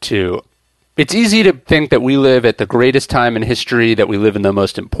book too. It's easy to think that we live at the greatest time in history, that we live in the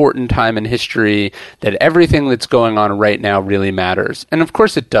most important time in history, that everything that's going on right now really matters. And of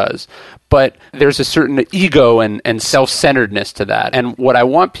course it does. But there's a certain ego and self-centeredness to that. And what I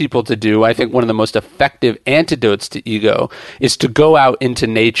want people to do, I think one of the most effective antidotes to ego is to go out into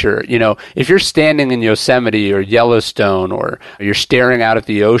nature. You know, if you're standing in Yosemite or Yellowstone or you're staring out at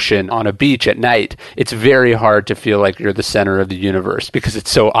the ocean on a beach at night, it's very hard to feel like you're the center of the universe because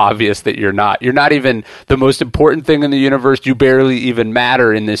it's so obvious that you're not. You're not even the most important thing in the universe. You barely even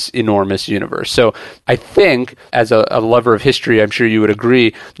matter in this enormous universe. So I think, as a lover of history, I'm sure you would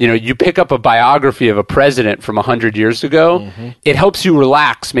agree, you know, you pick up a biography of a president from 100 years ago, it helps you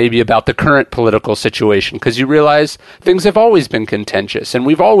relax maybe about the current political situation because you realize things have always been contentious and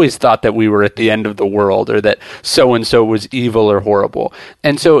we've always thought that we were at the end of the world or that so-and-so was evil or horrible.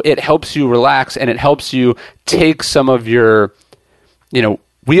 And so it helps you relax and it helps you take some of your, you know,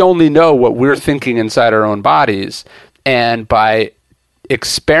 we only know what we're thinking inside our own bodies, and by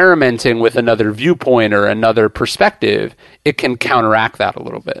experimenting with another viewpoint or another perspective, it can counteract that a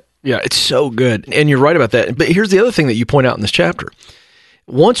little bit. Yeah, it's so good. And you're right about that. But here's the other thing that you point out in this chapter.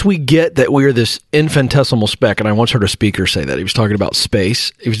 Once we get that we are this infinitesimal speck, and I once heard a speaker say that. He was talking about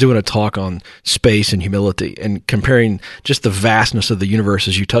space. He was doing a talk on space and humility and comparing just the vastness of the universe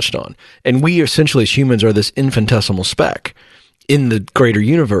as you touched on. And we essentially as humans are this infinitesimal speck in the greater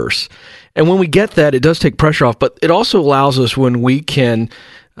universe. And when we get that, it does take pressure off, but it also allows us when we can,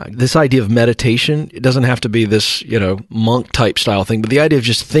 this idea of meditation, it doesn't have to be this, you know, monk type style thing, but the idea of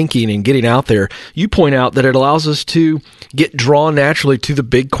just thinking and getting out there, you point out that it allows us to get drawn naturally to the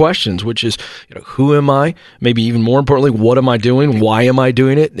big questions, which is, you know, who am I? Maybe even more importantly, what am I doing? Why am I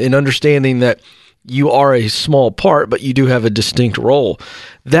doing it? And understanding that you are a small part, but you do have a distinct role.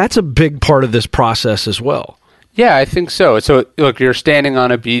 That's a big part of this process as well. Yeah, I think so. So, look, you're standing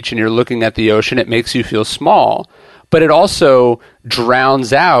on a beach and you're looking at the ocean. It makes you feel small, but it also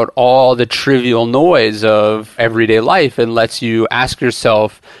drowns out all the trivial noise of everyday life and lets you ask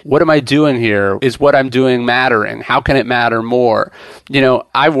yourself, what am I doing here? Is what I'm doing mattering? How can it matter more? You know,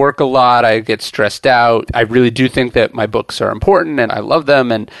 I work a lot. I get stressed out. I really do think that my books are important and I love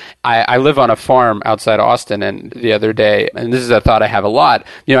them. And I live on a farm outside Austin. And the other day, and this is a thought I have a lot,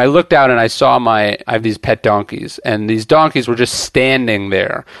 you know, I looked out and I saw I have these pet donkeys, and these donkeys were just standing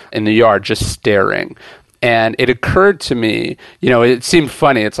there in the yard, just staring. And it occurred to me, you know, it seemed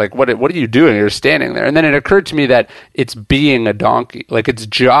funny. It's like, what are you doing? You're standing there. And then it occurred to me that it's being a donkey. Like, its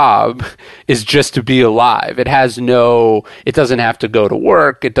job is just to be alive. It doesn't have to go to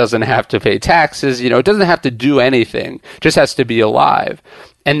work. It doesn't have to pay taxes. You know, it doesn't have to do anything. It just has to be alive.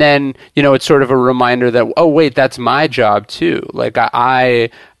 And then, you know, it's sort of a reminder that, oh, wait, that's my job too. Like,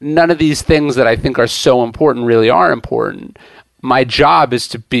 none of these things that I think are so important really are important. My job is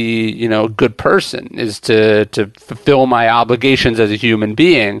to be, you know, a good person, is to fulfill my obligations as a human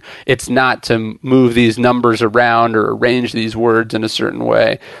being. It's not to move these numbers around or arrange these words in a certain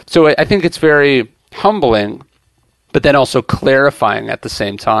way. So I think it's very humbling, but then also clarifying at the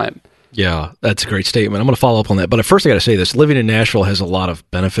same time. Yeah, that's a great statement. I'm going to follow up on that. But first I got to say this. Living in Nashville has a lot of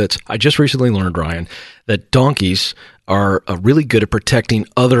benefits. I just recently learned, Ryan, that donkeys are really good at protecting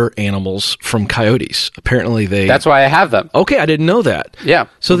other animals from coyotes. Apparently That's why I have them. Okay, I didn't know that. Yeah.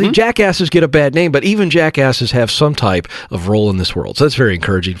 So the jackasses get a bad name, but even jackasses have some type of role in this world. So that's very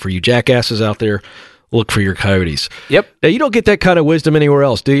encouraging for you jackasses out there. Look for your coyotes. Yep. Now, you don't get that kind of wisdom anywhere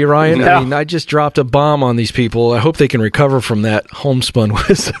else, do you, Ryan? No. I mean, I just dropped a bomb on these people. I hope they can recover from that homespun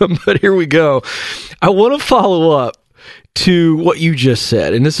wisdom, but here we go. I want to follow up to what you just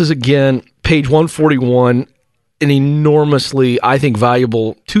said, and this is, again, page 141, an enormously, I think,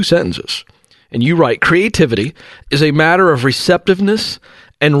 valuable 2 sentences. And you write, creativity is a matter of receptiveness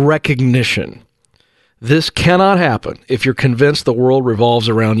and recognition. This cannot happen if you're convinced the world revolves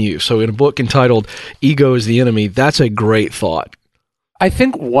around you. So in a book entitled Ego is the Enemy, that's a great thought. I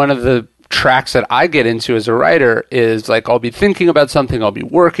think one of the tracks that I get into as a writer is like, I'll be thinking about something, I'll be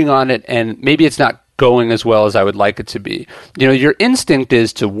working on it, and maybe it's not going as well as I would like it to be. Your instinct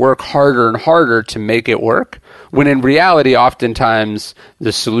is to work harder and harder to make it work, when in reality, oftentimes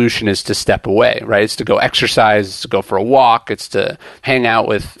the solution is to step away, right? It's to go exercise, it's to go for a walk, it's to hang out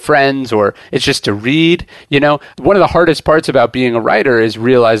with friends, or it's just to read. One of the hardest parts about being a writer is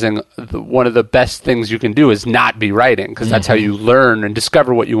realizing one of the best things you can do is not be writing, because that's how you learn and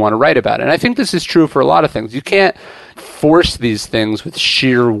discover what you want to write about. And I think this is true for a lot of things. You can't force these things with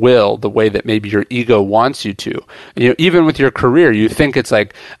sheer will the way that maybe your ego wants you to. Even with your career, you think it's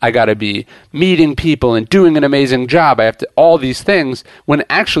like, I got to be meeting people and doing an amazing job. I have to, all these things, when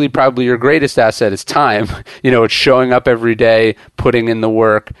actually probably your greatest asset is time. It's showing up every day, putting in the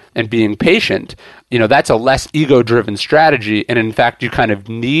work, and being patient. That's a less ego-driven strategy. And in fact, you kind of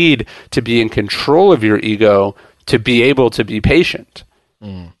need to be in control of your ego to be able to be patient.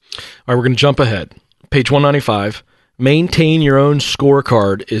 All right, we're going to jump ahead. Page 195. Maintain your own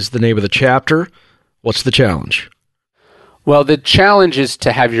scorecard is the name of the chapter. What's the challenge? Well, the challenge is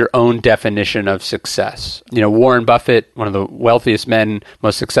to have your own definition of success. Warren Buffett, one of the wealthiest men,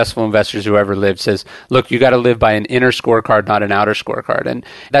 most successful investors who ever lived, says, look, you got to live by an inner scorecard, not an outer scorecard. And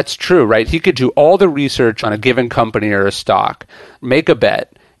that's true, right? He could do all the research on a given company or a stock, make a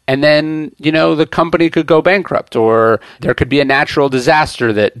bet, and then, the company could go bankrupt, or there could be a natural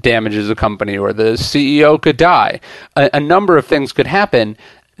disaster that damages the company, or the CEO could die. A number of things could happen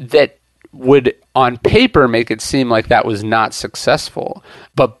that would, on paper, make it seem like that was not successful.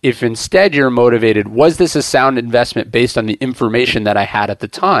 But if instead you're motivated, was this a sound investment based on the information that I had at the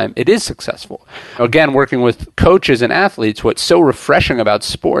time, it is successful. Again, working with coaches and athletes, what's so refreshing about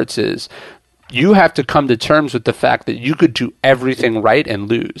sports is you have to come to terms with the fact that you could do everything right and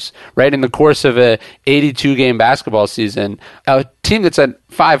lose, right? In the course of a 82-game basketball season, a team that's at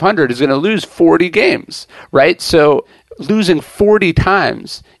 500 is going to lose 40 games, right? So losing 40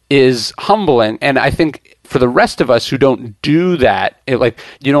 times is humbling. And I think for the rest of us who don't do that,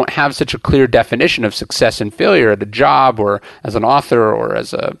 you don't have such a clear definition of success and failure at a job or as an author or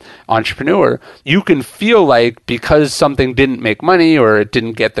as an entrepreneur, you can feel like because something didn't make money or it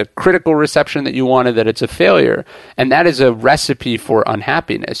didn't get the critical reception that you wanted, that it's a failure. And that is a recipe for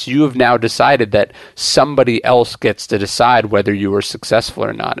unhappiness. You have now decided that somebody else gets to decide whether you were successful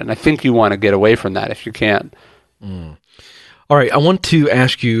or not. And I think you want to get away from that if you can. All right, I want to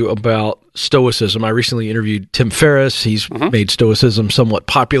ask you about Stoicism. I recently interviewed Tim Ferriss. He's made Stoicism somewhat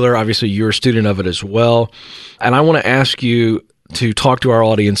popular. Obviously, you're a student of it as well. And I want to ask you to talk to our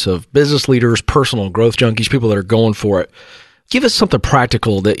audience of business leaders, personal growth junkies, people that are going for it. Give us something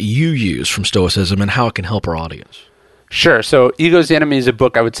practical that you use from Stoicism and how it can help our audience. Sure. So Ego's the Enemy is a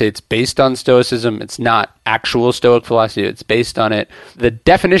book, I would say it's based on Stoicism. It's not actual Stoic philosophy. It's based on it. The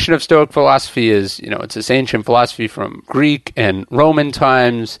definition of Stoic philosophy is, it's this ancient philosophy from Greek and Roman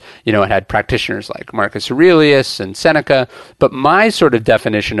times. It had practitioners like Marcus Aurelius and Seneca. But my sort of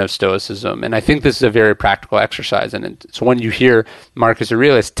definition of Stoicism, and I think this is a very practical exercise, and it's one you hear Marcus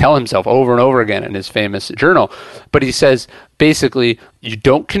Aurelius tell himself over and over again in his famous journal. But he says, basically, you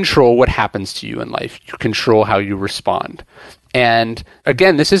don't control what happens to you in life. You control how you respond. And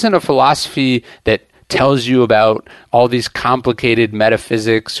again, this isn't a philosophy that tells you about all these complicated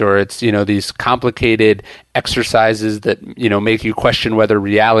metaphysics, or it's, these complicated exercises that, make you question whether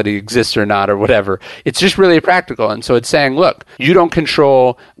reality exists or not or whatever. It's just really practical. And so it's saying, look, you don't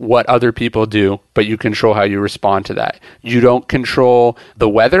control what other people do, but you control how you respond to that. You don't control the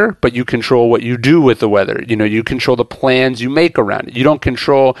weather, but you control what you do with the weather. You control the plans you make around it. You don't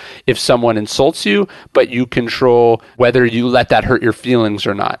control if someone insults you, but you control whether you let that hurt your feelings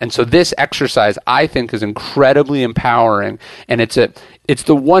or not. And so this exercise, I think, is incredibly empowering, and it's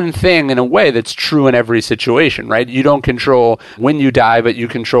the one thing in a way that's true in every situation, right? You don't control when you die, but you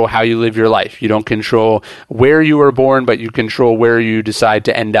control how you live your life. You don't control where you were born, but you control where you decide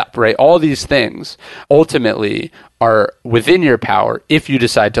to end up, right? All these things ultimately are within your power if you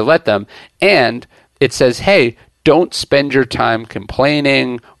decide to let them. And it says, hey, don't spend your time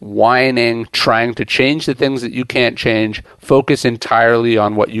complaining, whining, trying to change the things that you can't change. Focus entirely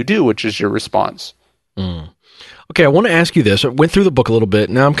on what you do, which is your response. Okay, I want to ask you this. I went through the book a little bit.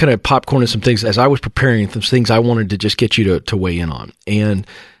 Now I'm kind of popcorning some things as I was preparing, some things I wanted to just get you to weigh in on. And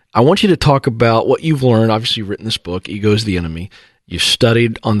I want you to talk about what you've learned. Obviously, you've written this book, Ego is the Enemy. You've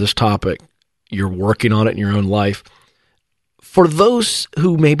studied on this topic. You're working on it in your own life. For those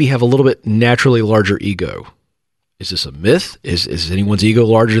who maybe have a little bit naturally larger ego, is this a myth? Is anyone's ego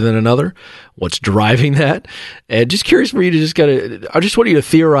larger than another? What's driving that? And just curious for you to I just want you to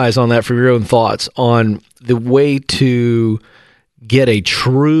theorize on that from your own thoughts on the way to get a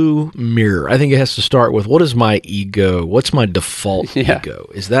true mirror. I think it has to start with, what is my ego? What's my default ego?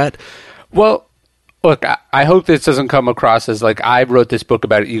 Is that... Well, Look, I hope this doesn't come across as like I wrote this book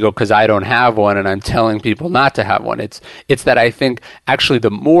about ego because I don't have one and I'm telling people not to have one. It's that I think actually the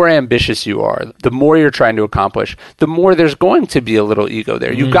more ambitious you are, the more you're trying to accomplish, the more there's going to be a little ego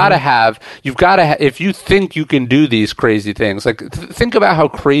there. You've got to if you think you can do these crazy things, like think about how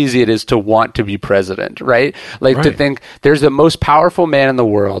crazy it is to want to be president, right? Like to think there's the most powerful man in the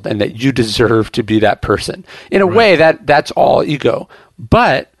world and that you deserve to be that person. In a way, that's all ego.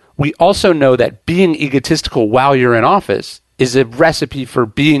 But we also know that being egotistical while you're in office is a recipe for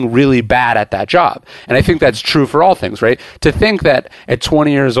being really bad at that job. And I think that's true for all things, right? To think that at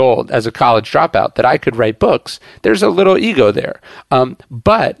 20 years old, as a college dropout, that I could write books, there's a little ego there.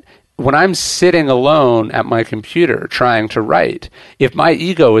 But when I'm sitting alone at my computer trying to write, if my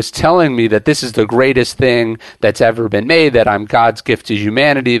ego is telling me that this is the greatest thing that's ever been made, that I'm God's gift to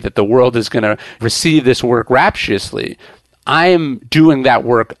humanity, that the world is going to receive this work rapturously, I'm doing that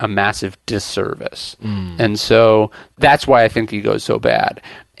work a massive disservice. And so that's why I think ego is so bad.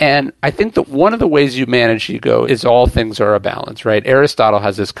 And I think that one of the ways you manage ego is all things are a balance, right? Aristotle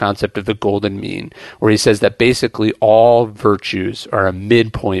has this concept of the golden mean, where he says that basically all virtues are a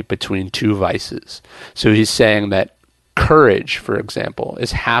midpoint between two vices. So he's saying that courage, for example,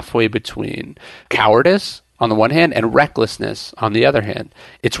 is halfway between cowardice on the one hand and recklessness on the other hand.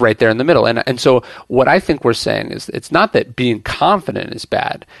 It's right there in the middle. And so what I think we're saying is it's not that being confident is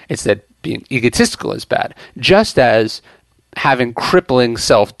bad, it's that being egotistical is bad. Just as having crippling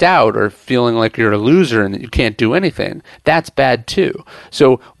self-doubt or feeling like you're a loser and that you can't do anything, that's bad too.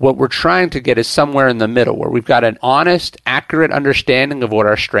 So what we're trying to get is somewhere in the middle where we've got an honest, accurate understanding of what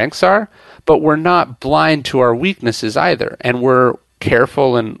our strengths are, but we're not blind to our weaknesses either. And we're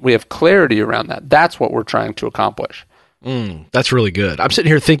careful and we have clarity around that. That's what we're trying to accomplish. That's really good. I'm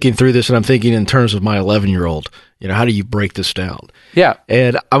sitting here thinking through this and I'm thinking in terms of my 11-year-old, how do you break this down? Yeah.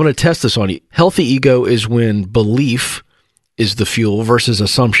 And I'm going to test this on you. Healthy ego is when belief is the fuel versus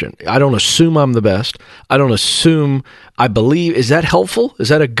assumption. I don't assume I'm the best. I don't assume I believe. Is that helpful? Is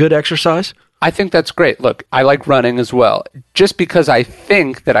that a good exercise? I think that's great. Look, I like running as well. Just because I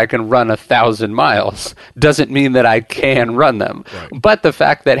think that I can run 1,000 miles doesn't mean that I can run them. Right. But the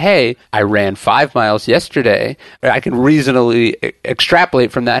fact that, hey, I ran 5 miles yesterday, I can reasonably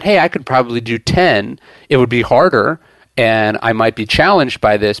extrapolate from that, hey, I could probably do 10. It would be harder, and I might be challenged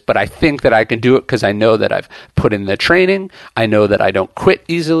by this, but I think that I can do it because I know that I've put in the training. I know that I don't quit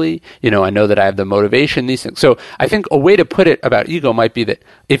easily. I know that I have the motivation, these things. So I think a way to put it about ego might be that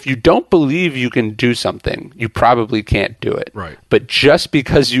if you don't believe you can do something, you probably can't do it. Right. But just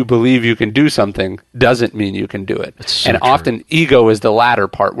because you believe you can do something doesn't mean you can do it. So true. Often ego is the latter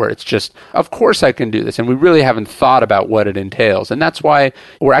part where it's just, of course I can do this. And we really haven't thought about what it entails. And that's why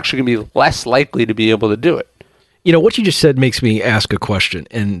we're actually going to be less likely to be able to do it. What you just said makes me ask a question,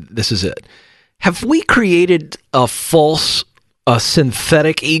 and this is it. Have we created a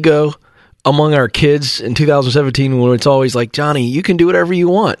synthetic ego among our kids in 2017 when it's always like, Johnny, you can do whatever you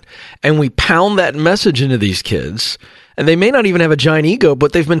want? And we pound that message into these kids, and they may not even have a giant ego,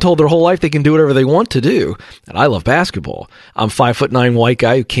 but they've been told their whole life they can do whatever they want to do. And I love basketball. I'm 5'9" white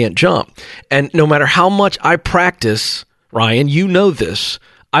guy who can't jump. And no matter how much I practice, Ryan, you know this,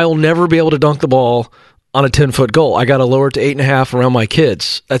 I'll never be able to dunk the ball on a 10-foot goal. I got to lower it to 8.5 around my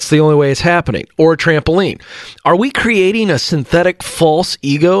kids. That's the only way it's happening. Or a trampoline. Are we creating a synthetic false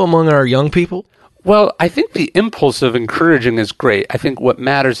ego among our young people? Well, I think the impulse of encouraging is great. I think what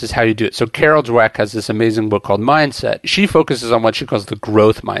matters is how you do it. So Carol Dweck has this amazing book called Mindset. She focuses on what she calls the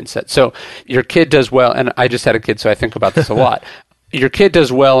growth mindset. So your kid does well, and I just had a kid, so I think about this a lot. Your kid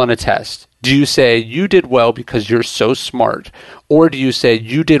does well on a test. Do you say you did well because you're so smart? Or do you say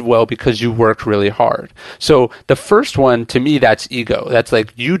you did well because you worked really hard? So the first one, to me, that's ego. That's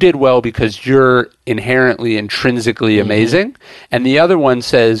like you did well because you're inherently, intrinsically amazing. And the other one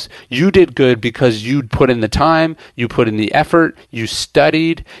says you did good because you put in the time, you put in the effort, you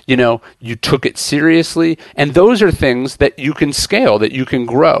studied, you took it seriously. And those are things that you can scale, that you can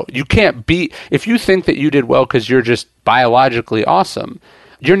grow. You can't if you think that you did well because you're just biologically awesome,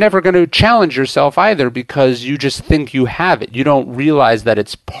 you're never going to challenge yourself either because you just think you have it. You don't realize that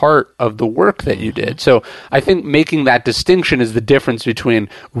it's part of the work that you did. So I think making that distinction is the difference between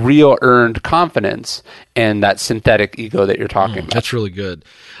real earned confidence and that synthetic ego that you're talking about. That's really good.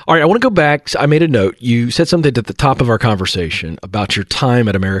 All right, I want to go back. I made a note. You said something at the top of our conversation about your time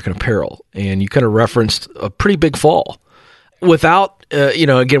at American Apparel, and you kind of referenced a pretty big fall. Without,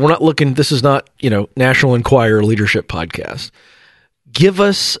 again, we're not looking, this is not, National Enquirer leadership podcast. Give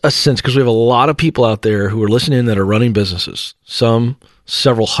us a sense, because we have a lot of people out there who are listening that are running businesses, some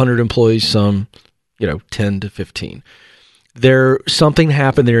several hundred employees, some, 10 to 15. Something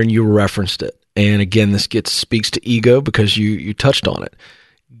happened there and you referenced it. And again, this speaks to ego because you touched on it.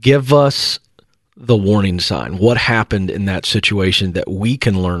 Give us the warning sign. What happened in that situation that we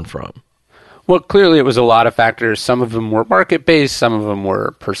can learn from? Well, clearly it was a lot of factors. Some of them were market-based, some of them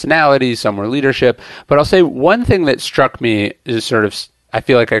were personality, some were leadership. But I'll say one thing that struck me is sort of, I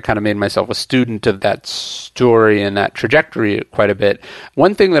feel like I kind of made myself a student of that story and that trajectory quite a bit.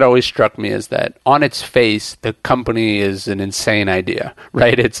 One thing that always struck me is that on its face, the company is an insane idea,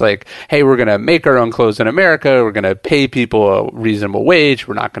 right? It's like, hey, we're going to make our own clothes in America. We're going to pay people a reasonable wage.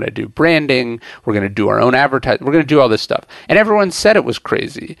 We're not going to do branding. We're going to do our own advertising. We're going to do all this stuff. And everyone said it was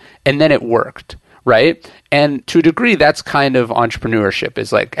crazy. And then it worked. Right? And to a degree, that's kind of entrepreneurship,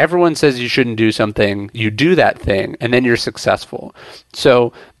 is like everyone says you shouldn't do something, you do that thing, and then you're successful.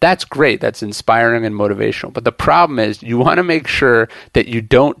 So that's great. That's inspiring and motivational. But the problem is you want to make sure that you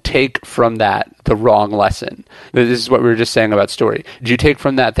don't take from that the wrong lesson. This is what we were just saying about story. Do you take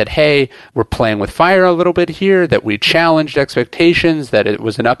from that, hey, we're playing with fire a little bit here, that we challenged expectations, that it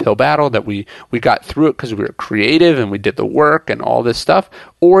was an uphill battle, that we got through it because we were creative and we did the work and all this stuff?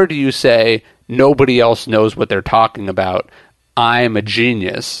 Or do you say, nobody else knows what they're talking about, I'm a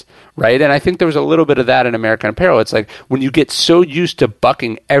genius, right? And I think there was a little bit of that in American Apparel. It's like when you get so used to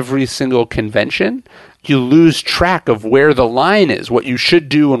bucking every single convention, you lose track of where the line is, what you should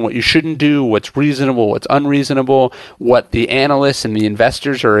do and what you shouldn't do, what's reasonable, what's unreasonable, what the analysts and the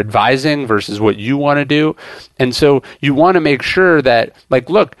investors are advising versus what you want to do. And so you want to make sure that, like,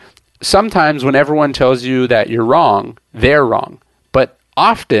 look, sometimes when everyone tells you that you're wrong, they're wrong. But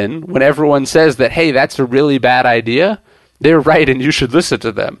often, when everyone says that, hey, that's a really bad idea, they're right and you should listen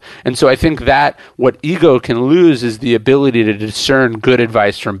to them. And so I think that what ego can lose is the ability to discern good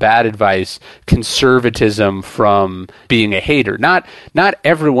advice from bad advice, conservatism from being a hater. Not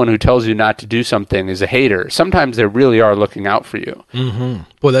everyone who tells you not to do something is a hater. Sometimes they really are looking out for you. Mm-hmm.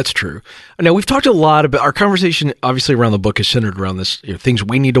 Well, that's true. Now, we've talked a lot about our conversation, obviously, around the book is centered around this, things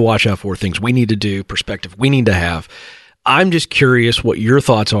we need to watch out for, things we need to do, perspective we need to have. I'm just curious what your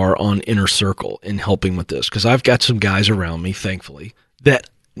thoughts are on Inner Circle in helping with this, because I've got some guys around me, thankfully, that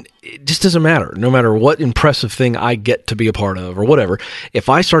it just doesn't matter. No matter what impressive thing I get to be a part of or whatever, if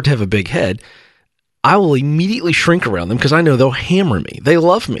I start to have a big head, I will immediately shrink around them because I know they'll hammer me. They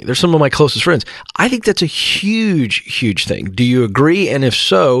love me. They're some of my closest friends. I think that's a huge, huge thing. Do you agree? And if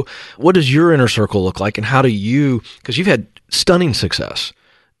so, what does your inner circle look like? And how do you, because you've had stunning success,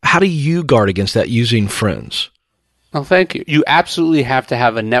 how do you guard against that using friends? Well, thank you. You absolutely have to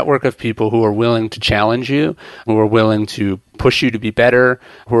have a network of people who are willing to challenge you, who are willing to push you to be better,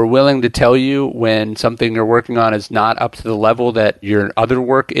 who are willing to tell you when something you're working on is not up to the level that your other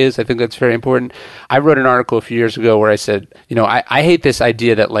work is. I think that's very important. I wrote an article a few years ago where I said, I hate this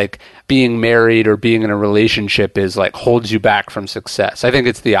idea that like being married or being in a relationship is like holds you back from success. I think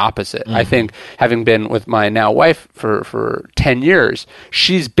it's the opposite. Mm-hmm. I think having been with my now wife for 10 years,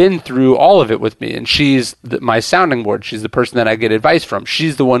 she's been through all of it with me, and she's my sounding board. She's the person that I get advice from.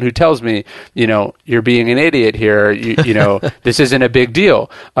 She's the one who tells me, you're being an idiot here. This isn't a big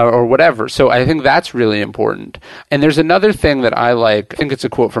deal or whatever. So I think that's really important. And there's another thing that I like. I think it's a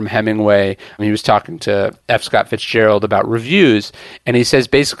quote from Hemingway. He was talking to F. Scott Fitzgerald about reviews. And he says,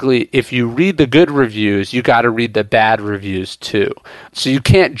 basically, if you read the good reviews, you got to read the bad reviews too. So you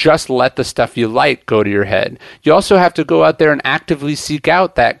can't just let the stuff you like go to your head. You also have to go out there and actively seek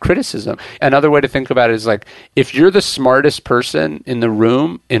out that criticism. Another way to think about it is like, if you're the smartest person in the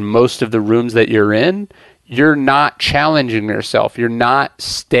room, in most of the rooms that you're in, you're not challenging yourself. You're not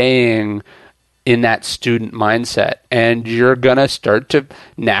staying in that student mindset. And you're going to start to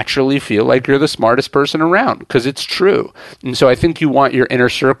naturally feel like you're the smartest person around because it's true. And so I think you want your inner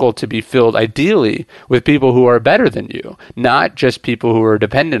circle to be filled ideally with people who are better than you, not just people who are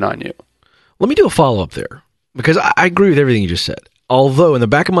dependent on you. Let me do a follow-up there because I agree with everything you just said. Although in the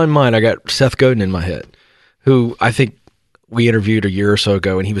back of my mind, I got Seth Godin in my head, who I think we interviewed a year or so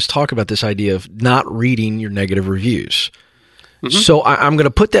ago, and he was talking about this idea of not reading your negative reviews. Mm-hmm. So I'm going to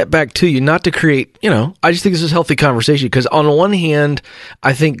put that back to you, not to create, I just think this is a healthy conversation because on the one hand,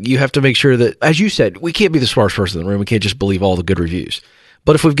 I think you have to make sure that, as you said, we can't be the smartest person in the room. We can't just believe all the good reviews.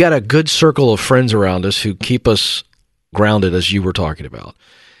 But if we've got a good circle of friends around us who keep us grounded, as you were talking about,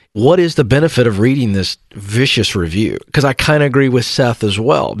 what is the benefit of reading this vicious review? Because I kind of agree with Seth as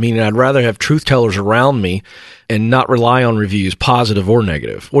well, meaning I'd rather have truth tellers around me and not rely on reviews, positive or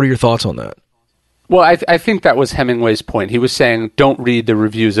negative. What are your thoughts on that? Well, I think that was Hemingway's point. He was saying don't read the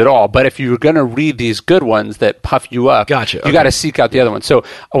reviews at all. But if you're going to read these good ones that puff you up, you got to seek out the other ones. So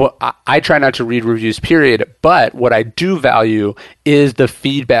I try not to read reviews, period. But what I do value is the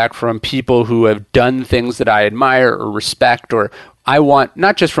feedback from people who have done things that I admire or respect, or I want,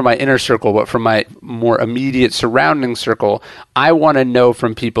 not just from my inner circle, but from my more immediate surrounding circle, I want to know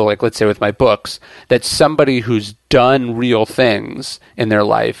from people, like let's say with my books, that somebody who's done real things in their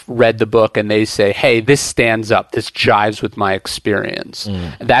life read the book and they say, hey, this stands up, this jives with my experience.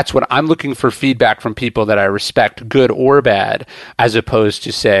 That's what I'm looking for, feedback from people that I respect, good or bad, as opposed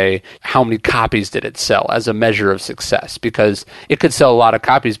to say, how many copies did it sell as a measure of success? Because it could sell a lot of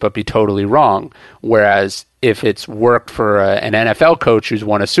copies but be totally wrong. Whereas if it's worked for an NFL coach who's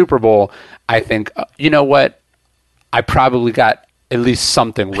won a Super Bowl, I think, you know what, I probably got at least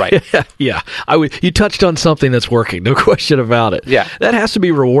something right. Yeah. You touched on something that's working, no question about it. Yeah. That has to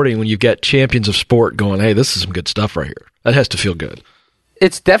be rewarding when you get champions of sport going, hey, this is some good stuff right here. That has to feel good.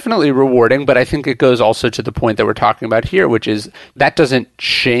 It's definitely rewarding, but I think it goes also to the point that we're talking about here, which is that doesn't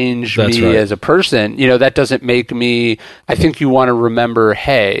change me as a person. That doesn't make me, I think you want to remember,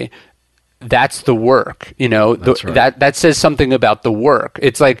 hey, that's the work, that says something about the work.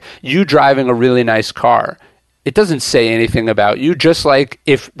 It's like you driving a really nice car. It doesn't say anything about you, just like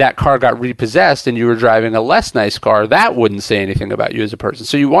if that car got repossessed and you were driving a less nice car, that wouldn't say anything about you as a person.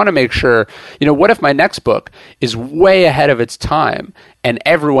 So you want to make sure, what if my next book is way ahead of its time and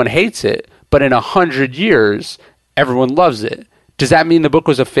everyone hates it, but in 100 years, everyone loves it? Does that mean the book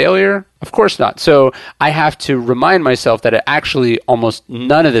was a failure? Of course not. So I have to remind myself that it actually almost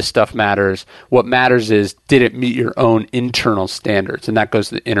none of this stuff matters. What matters is, did it meet your own internal standards? And that goes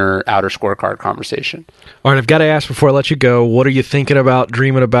to the inner-outer scorecard conversation. All right, I've got to ask before I let you go, what are you thinking about,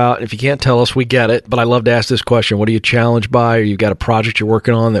 dreaming about? If you can't tell us, we get it, but I love to ask this question. What are you challenged by? Or you've got a project you're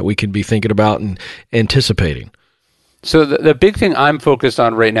working on that we can be thinking about and anticipating? So the big thing I'm focused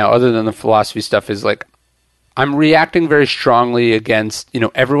on right now, other than the philosophy stuff, is like, I'm reacting very strongly against,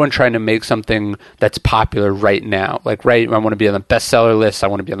 everyone trying to make something that's popular right now. Like, I want to be on the bestseller list. I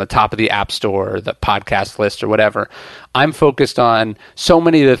want to be on the top of the App Store, or the podcast list, or whatever. I'm focused on so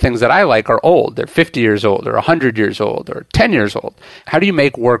many of the things that I like are old. They're 50 years old, or 100 years old, or 10 years old. How do you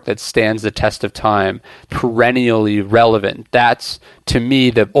make work that stands the test of time, perennially relevant? That's, to me,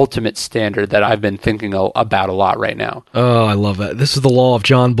 the ultimate standard that I've been thinking about a lot right now. Oh, I love that. This is the law of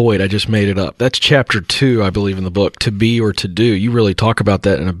John Boyd. I just made it up. That's chapter 2, I believe, in the book, To Be or To Do. You really talk about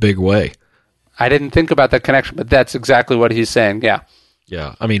that in a big way. I didn't think about that connection, but that's exactly what he's saying. Yeah.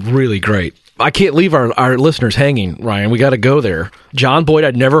 Yeah, I mean, really great. I can't leave our listeners hanging, Ryan. We got to go there. John Boyd,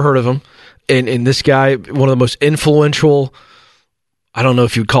 I'd never heard of him. And this guy, one of the most influential, I don't know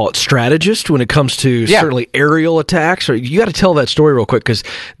if you'd call it strategist when it comes to certainly aerial attacks. Or you got to tell that story real quick, because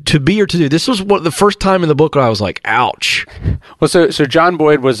To Be or To Do, this was the first time in the book where I was like, ouch. Well, so John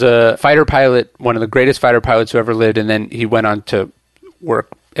Boyd was a fighter pilot, one of the greatest fighter pilots who ever lived, and then he went on to work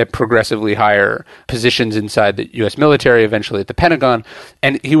at progressively higher positions inside the U.S. military, eventually at the Pentagon.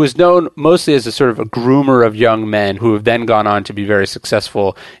 And he was known mostly as a sort of a groomer of young men who have then gone on to be very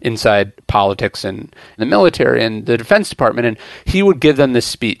successful inside politics and the military and the Defense Department. And he would give them this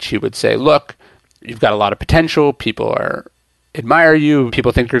speech. He would say, look, you've got a lot of potential. People admire you.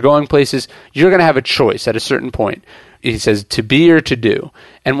 People think you're going places. You're going to have a choice at a certain point. He says, to be or to do.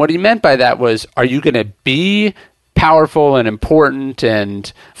 And what he meant by that was, are you going to be powerful and important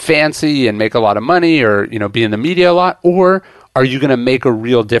and fancy and make a lot of money, or be in the media a lot, or are you going to make a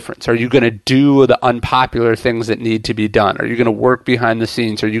real difference? Are you going to do the unpopular things that need to be done? Are you going to work behind the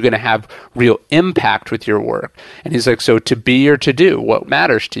scenes? Are you going to have real impact with your work? And he's like, so to be or to do, what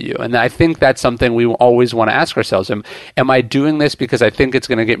matters to you? And I think that's something we always want to ask ourselves. Am I doing this because I think it's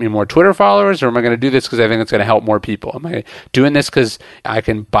going to get me more Twitter followers, or am I going to do this because I think it's going to help more people? Am I doing this because I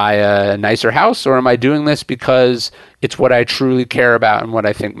can buy a nicer house, or am I doing this because it's what I truly care about and what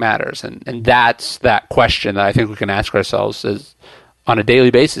I think matters? And that's that question that I think we can ask ourselves on a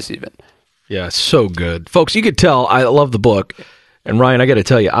daily basis even. Yeah, so good. Folks, you could tell I love the book. And Ryan, I got to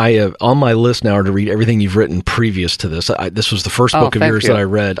tell you, I have on my list now to read everything you've written previous to this. This was the first book of yours that I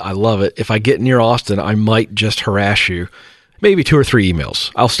read. I love it. If I get near Austin, I might just harass you. Maybe 2 or 3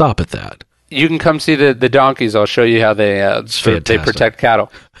 emails. I'll stop at that. You can come see the donkeys. I'll show you how they protect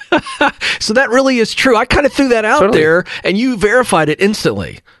cattle. So that really is true. I kind of threw that out there, and you verified it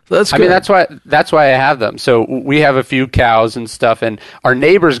instantly. That's good. I mean, that's why I have them. So we have a few cows and stuff, and our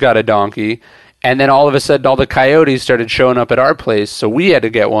neighbors got a donkey, and then all of a sudden, all the coyotes started showing up at our place. So we had to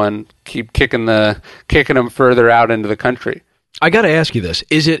get one, keep kicking them further out into the country. I got to ask you this: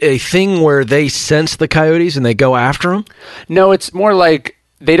 is it a thing where they sense the coyotes and they go after them? No, it's more like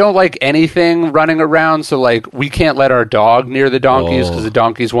they don't like anything running around, so like we can't let our dog near the donkeys because the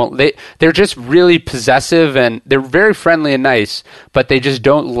donkeys won't. They're just really possessive, and they're very friendly and nice, but they just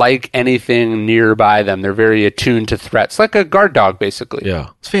don't like anything nearby them. They're very attuned to threats, like a guard dog, basically. Yeah,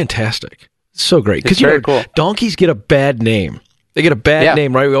 it's fantastic. It's so great because cool. Donkeys get a bad name. They get a bad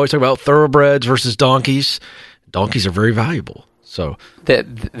name, right? We always talk about thoroughbreds versus donkeys. Donkeys are very valuable. So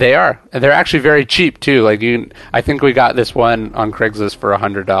they are. And they're actually very cheap, too. I think we got this one on Craigslist for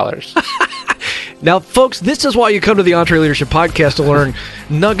 $100. Now, folks, this is why you come to the EntreLeadership Podcast, to learn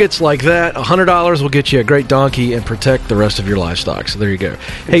nuggets like that. $100 will get you a great donkey and protect the rest of your livestock. So there you go.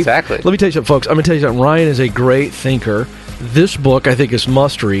 Hey, exactly. Let me tell you something, folks. I'm going to tell you something. Ryan is a great thinker. This book, I think, is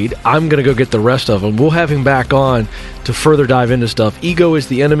must read. I'm going to go get the rest of them. We'll have him back on to further dive into stuff. Ego is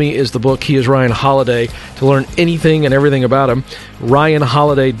the Enemy is the book. He is Ryan Holiday. To learn anything and everything about him,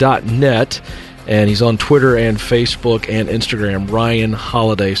 RyanHoliday.net. And he's on Twitter and Facebook and Instagram, Ryan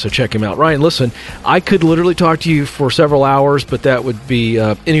Holiday. So check him out. Ryan, listen, I could literally talk to you for several hours, but that would be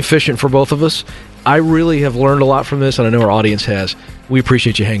inefficient for both of us. I really have learned a lot from this, and I know our audience has. We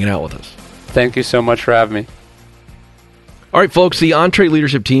appreciate you hanging out with us. Thank you so much for having me. All right, folks, the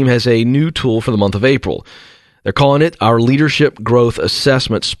EntreLeadership team has a new tool for the month of April. They're calling it our Leadership Growth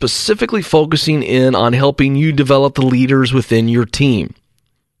Assessment, specifically focusing in on helping you develop the leaders within your team.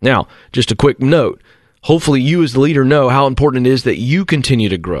 Now, just a quick note. Hopefully you as the leader know how important it is that you continue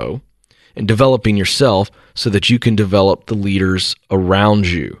to grow and developing yourself so that you can develop the leaders around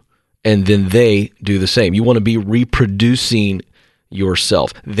you, and then they do the same. You want to be reproducing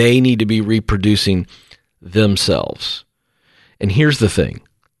yourself. They need to be reproducing themselves. And here's the thing,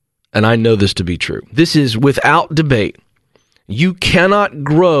 and I know this to be true. This is without debate. You cannot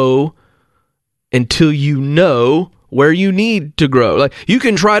grow until you know where you need to grow. Like, you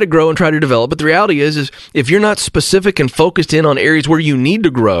can try to grow and try to develop, but the reality is if you're not specific and focused in on areas where you need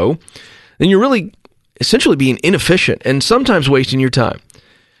to grow, then you're really essentially being inefficient and sometimes wasting your time.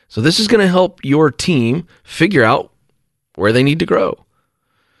 So this is going to help your team figure out where they need to grow.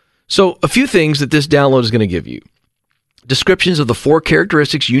 So a few things that this download is going to give you. Descriptions of the 4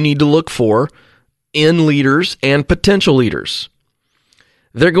 characteristics you need to look for in leaders and potential leaders.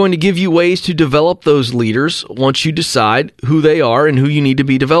 They're going to give you ways to develop those leaders once you decide who they are and who you need to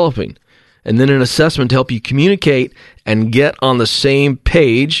be developing. And then an assessment to help you communicate and get on the same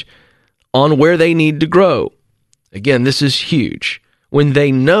page on where they need to grow. Again, this is huge. When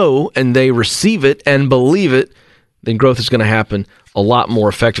they know and they receive it and believe it, then growth is going to happen a lot more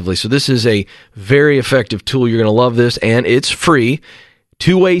effectively. So this is a very effective tool. You're going to love this, and it's free.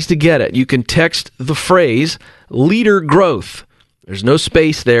 2 ways to get it. You can text the phrase leader growth. There's no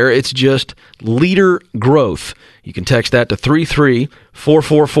space there. It's just leader growth. You can text that to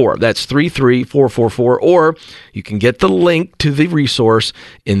 33444. That's 33444. Or you can get the link to the resource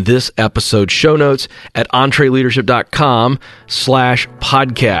in this episode's show notes at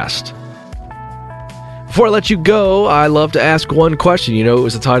EntreLeadership.com/podcast. Before I let you go, I love to ask one question. You know, it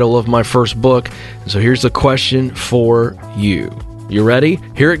was the title of my first book. So here's the question for you. You ready?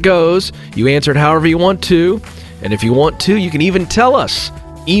 Here it goes. You answer it however you want to. And if you want to, you can even tell us.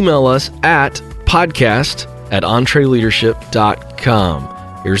 Email us at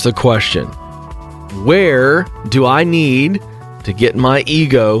podcast@EntreLeadership.com. Here's the question. Where do I need to get my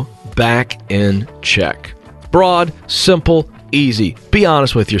ego back in check? Broad, simple, easy. Be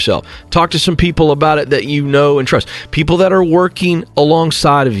honest with yourself. Talk to some people about it that you know and trust. People that are working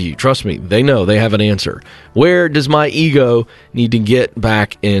alongside of you. Trust me, they know. They have an answer. Where does my ego need to get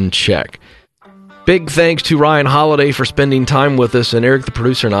back in check? Big thanks to Ryan Holiday for spending time with us, and Eric, the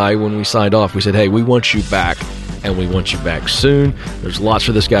producer, and I, when we signed off, we said, hey, we want you back, and we want you back soon. There's lots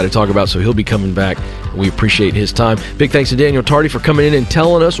for this guy to talk about, so he'll be coming back. We appreciate his time. Big thanks to Daniel Tardy for coming in and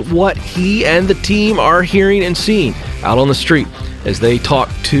telling us what he and the team are hearing and seeing out on the street as they talk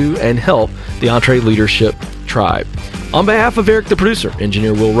to and help the EntreLeadership tribe. On behalf of Eric, the producer,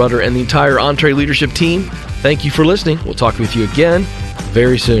 engineer Will Rudder, and the entire EntreLeadership team, thank you for listening. We'll talk with you again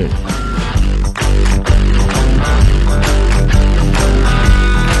very soon.